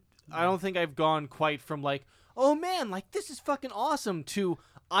don't think I've gone quite from like, oh man, like this is fucking awesome to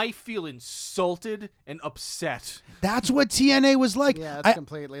I feel insulted and upset. That's what TNA was like. Yeah, that's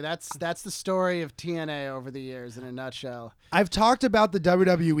completely. That's the story of TNA over the years in a nutshell. I've talked about the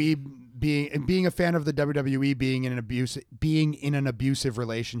WWE being a fan of the WWE being in an abusive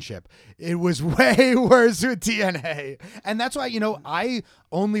relationship. It was way worse with TNA, and that's why I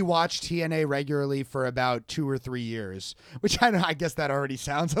only watched TNA regularly for about 2 or 3 years, which I guess that already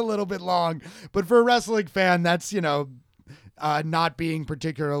sounds a little bit long, but for a wrestling fan, that's not being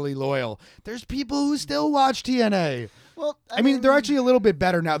particularly loyal. There's people who still watch TNA. Well, I mean, they're actually a little bit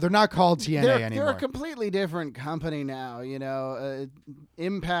better now. They're not called TNA they're anymore. a completely different company now.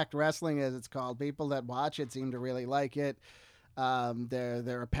 Impact Wrestling, as it's called. People that watch it seem to really like it.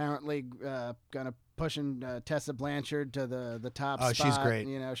 They're apparently gonna pushing Tessa Blanchard to the top spot. She's great.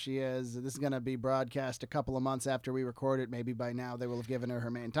 She is. This is gonna be broadcast a couple of months after we record it. Maybe by now they will have given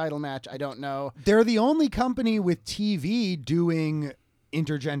her main title match. I don't know. They're the only company with TV doing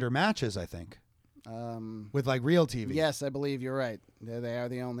intergender matches, I think, with like real TV. Yes, I believe you're right. They are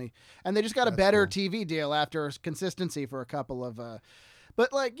the only, and they just got a better TV deal after consistency for a couple of.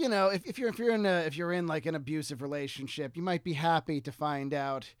 But like if you're in like an abusive relationship, you might be happy to find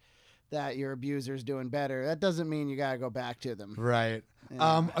out that your abuser's doing better. That doesn't mean you gotta go back to them. Right.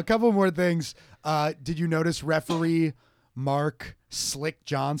 Yeah. A couple more things. Did you notice referee Mark Slick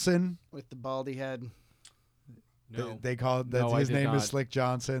Johnson? With the baldy head. No. They call that No, I his did name not. is Slick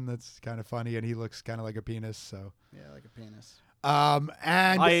Johnson. That's kind of funny, and he looks kind of like a penis. So, Yeah, like a penis. and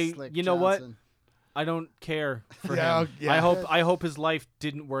I you know what? I don't care for Yeah, him. yeah. I hope his life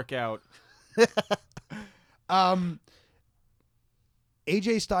didn't work out.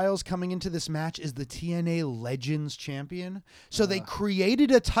 AJ Styles coming into this match is the TNA Legends champion. So they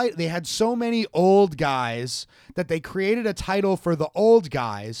created a title. They had so many old guys that they created a title for the old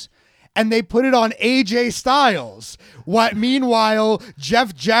guys, and they put it on AJ Styles. What? Meanwhile,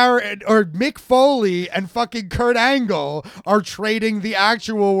 Jeff Jarrett or Mick Foley and fucking Kurt Angle are trading the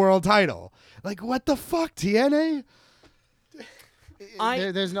actual world title. Like, what the fuck, TNA?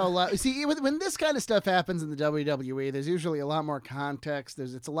 There's no lot. See, when this kind of stuff happens in the WWE, there's usually a lot more context.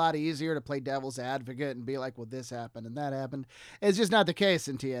 It's a lot easier to play devil's advocate and be like, well, this happened and that happened. It's just not the case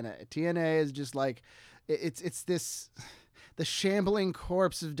in TNA. TNA is just like, it's this, the shambling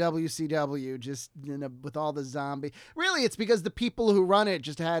corpse of WCW, just with all the zombie. Really, it's because the people who run it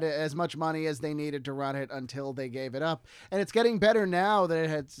just had as much money as they needed to run it until they gave it up. And it's getting better now that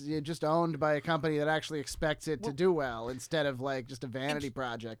it's just owned by a company that actually expects it to do well instead of like just a vanity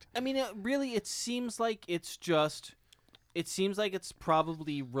project. I mean, it seems like it's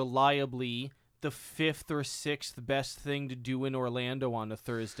probably reliably the 5th or 6th best thing to do in Orlando on a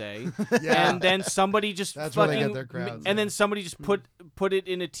Thursday. Yeah. And then somebody just That's where they fucking get their crowds, and yeah. then somebody just put it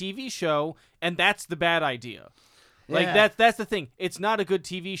in a TV show, and that's the bad idea. Like Yeah. that's the thing. It's not a good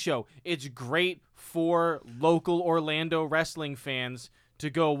TV show. It's great for local Orlando wrestling fans to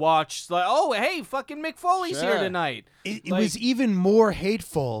go watch. Like, oh, hey, fucking Mick Foley's here Sure. tonight. It Like- was even more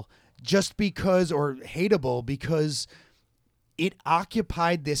hateful just because, or hateable because it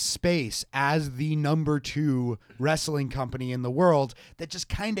occupied this space as the number 2 wrestling company in the world that just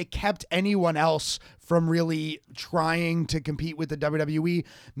kind of kept anyone else from really trying to compete with the WWE.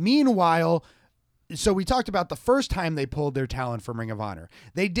 Meanwhile, so we talked about the first time they pulled their talent from Ring of Honor.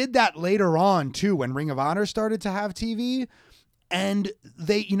 They did that later on too when Ring of Honor started to have TV. And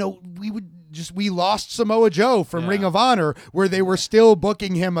they, we lost Samoa Joe from Yeah. Ring of Honor, where they were still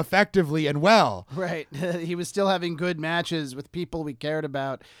booking him effectively and well. Right. He was still having good matches with people we cared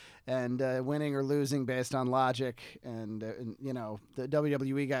about and winning or losing based on logic. And the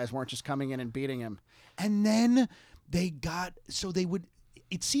WWE guys weren't just coming in and beating him. And then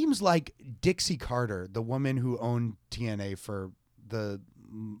it seems like Dixie Carter, the woman who owned TNA for the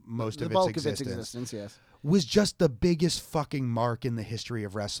most The of bulk its of its existence, existence, yes. was just the biggest fucking mark in the history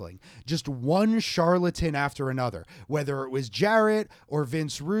of wrestling. Just one charlatan after another, whether it was Jarrett or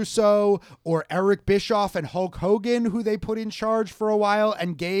Vince Russo or Eric Bischoff and Hulk Hogan, who they put in charge for a while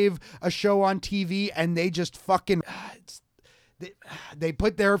and gave a show on TV, and they just fucking they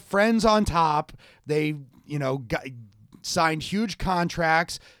put their friends on top. They, signed huge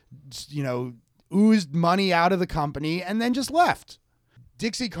contracts, oozed money out of the company, and then just left.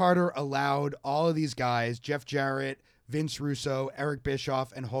 Dixie Carter allowed all of these guys, Jeff Jarrett, Vince Russo, Eric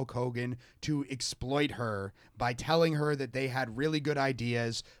Bischoff, and Hulk Hogan, to exploit her by telling her that they had really good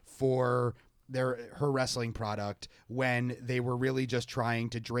ideas for her wrestling product when they were really just trying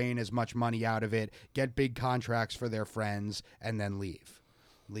to drain as much money out of it, get big contracts for their friends, and then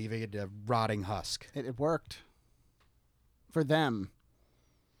leaving it a rotting husk. It worked for them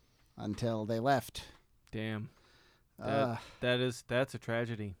until they left. Damn. That's a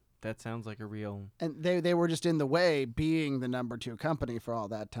tragedy. That sounds like a real... And they were just in the way being the number 2 company for all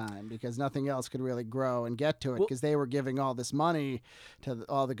that time because nothing else could really grow and get to it because they were giving all this money to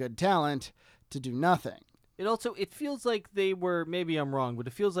all the good talent to do nothing. It feels like they were, maybe I'm wrong, but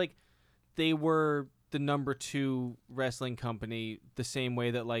it feels like they were the number 2 wrestling company the same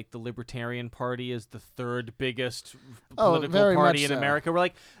way that like the Libertarian Party is the 3rd biggest political party in America. We're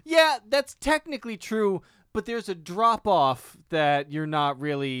like, yeah, that's technically true, but there's a drop off that you're not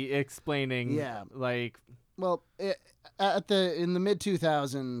really explaining. Yeah. Like, well, in the mid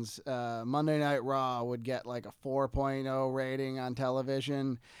 2000s, Monday Night Raw would get like a 4.0 rating on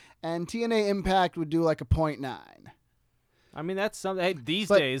television, and TNA Impact would do like a 0.9. I mean, that's something. Hey, these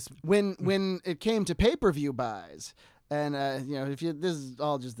days, when it came to pay-per-view buys, and this is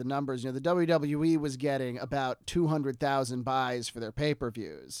all just the numbers. The WWE was getting about 200,000 buys for their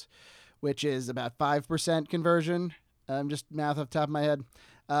pay-per-views, which is about 5% conversion. Just math off the top of my head.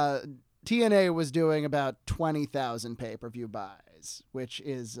 TNA was doing about 20,000 pay-per-view buys, which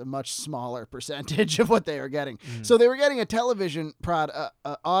is a much smaller percentage of what they were getting. So they were getting a television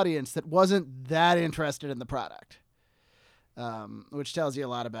audience that wasn't that interested in the product. Which tells you a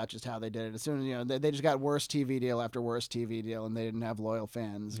lot about just how they did it. As soon as they just got worse TV deal after worse TV deal, and they didn't have loyal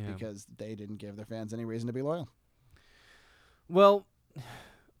fans because they didn't give their fans any reason to be loyal. Well,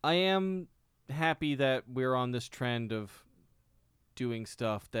 I am happy that we're on this trend of doing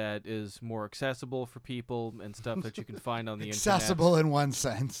stuff that is more accessible for people and stuff that you can find on the internet. Accessible in one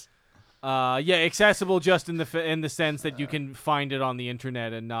sense. Accessible just in the sense that you can find it on the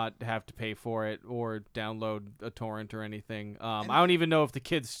internet and not have to pay for it or download a torrent or anything. I don't even know if the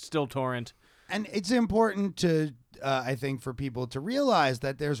kids still torrent. And it's important to, I think, for people to realize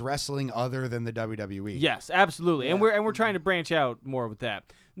that there's wrestling other than the WWE. Yes, absolutely, Yeah. and we're trying to branch out more with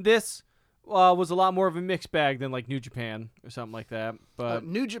that. This was a lot more of a mixed bag than like New Japan or something like that. But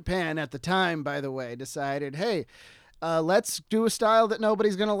New Japan at the time, by the way, decided, hey, let's do a style that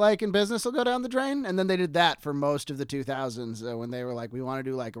nobody's going to like and business will go down the drain. And then they did that for most of the 2000s when they were like, we want to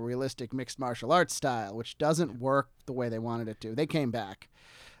do like a realistic mixed martial arts style, which doesn't work the way they wanted it to. They came back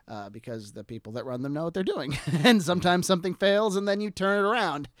because the people that run them know what they're doing. And sometimes something fails and then you turn it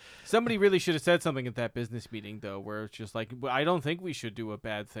around. somebody really should have said something at that business meeting, though, where it's just like, I don't think we should do a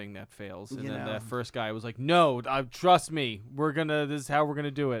bad thing that fails. And then that first guy was like, no, trust me, this is how we're going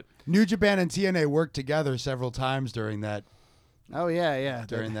to do it. New Japan and TNA worked together several times during that. Oh, yeah.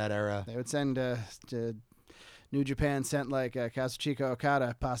 During that era. They would send to New Japan sent like Kazuchika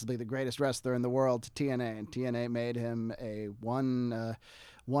Okada, possibly the greatest wrestler in the world, to TNA, and TNA made him a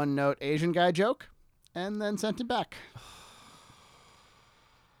one-note Asian guy joke, and then sent him back.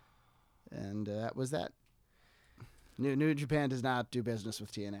 And that was that. New Japan does not do business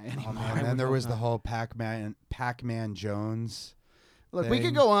with TNA anymore. Oh, man. And then there was the whole Pac-Man Jones. Look, thing. we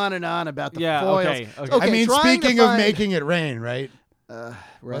could go on and on about the foils. Okay. I mean, trying to speaking of find- making it rain, right? Right,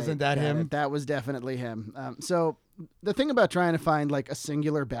 Wasn't that got him? it. That was definitely him. So the thing about trying to find like a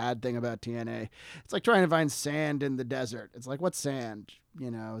singular bad thing about TNA, it's like trying to find sand in the desert. It's like, what's sand?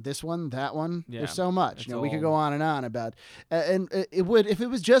 This one, that one. Yeah, There's so much. it's We could all- go on and on about. And it would, if it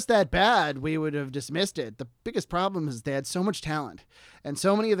was just that bad, we would have dismissed it. The biggest problem is they had so much talent, and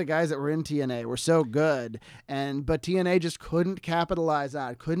so many of the guys that were in TNA were so good, but TNA just couldn't capitalize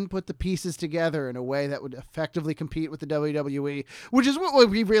on it, couldn't put the pieces together in a way that would effectively compete with the WWE, which is what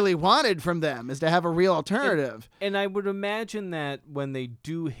we really wanted from them, is to have a real alternative. And I would imagine that when they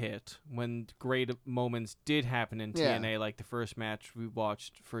do hit, when great moments did happen in Yeah. TNA, like the first match we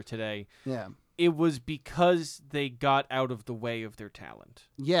watched for today, Yeah. it was because they got out of the way of their talent.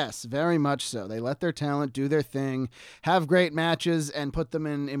 Yes, very much so. They let their talent do their thing, have great matches, and put them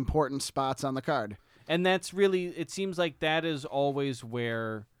in important spots on the card. And that's really, it seems like that is always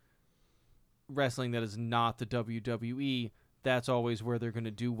where wrestling that is not the WWE, that's always where they're going to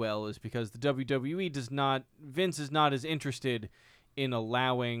do well, is because the WWE Vince is not as interested in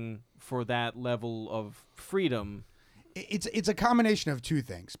allowing for that level of freedom. It's a combination of two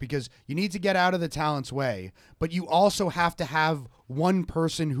things, because you need to get out of the talent's way, but you also have to have one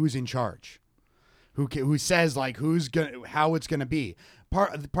person who's in charge, who says like how it's gonna be.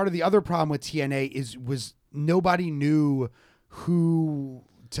 Part of the other problem with TNA was nobody knew who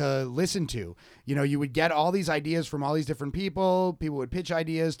to listen to. You know, you would get all these ideas from all these different people. People would pitch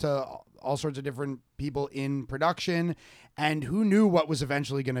ideas to all sorts of different people in production, and who knew what was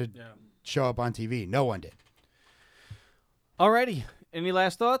eventually going to show up on TV? No one did. Alrighty. Any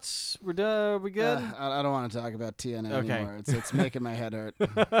last thoughts? We're done. We good? I don't want to talk about TNA anymore. It's making my head hurt.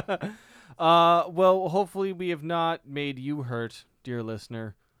 Well, hopefully we have not made you hurt, dear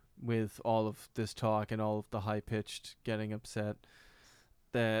listener, with all of this talk and all of the high-pitched getting upset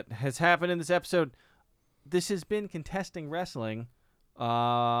that has happened in this episode. This has been Contesting Wrestling.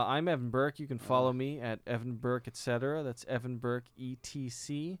 I'm Evan Burke. You can follow me at Evan Burke, etc. That's Evan Burke,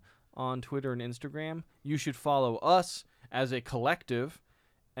 ETC, on Twitter and Instagram. You should follow us as a collective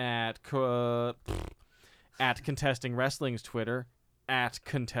at Contesting Wrestling's Twitter, at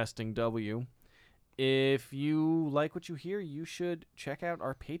Contesting W. If you like what you hear, you should check out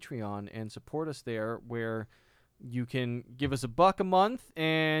our Patreon and support us there, where you can give us $1 a month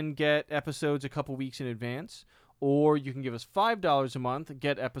and get episodes a couple weeks in advance, or you can give us $5 a month,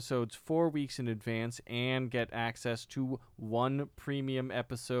 get episodes 4 weeks in advance, and get access to 1 premium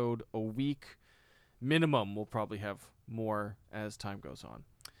episode a week minimum. We'll probably have more as time goes on,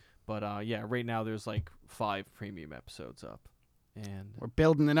 but yeah, right now there's like 5 premium episodes up, and we're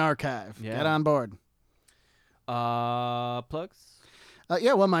building an archive. Get on board. Plugs.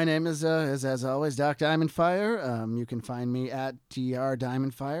 Yeah, well, my name is as always, Doc Diamondfire. You can find me at Dr.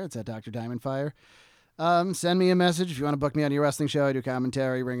 Diamondfire. It's at Dr. Diamondfire. Send me a message if you want to book me on your wrestling show. I do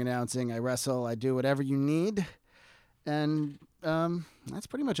commentary, ring announcing, I wrestle, I do whatever you need. And that's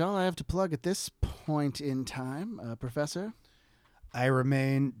pretty much all I have to plug at this point in time. Professor? I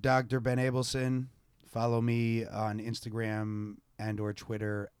remain Dr. Ben Abelson. Follow me on Instagram and or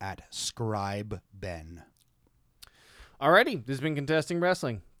Twitter at ScribeBen. Alrighty, this has been Contesting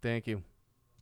Wrestling. Thank you.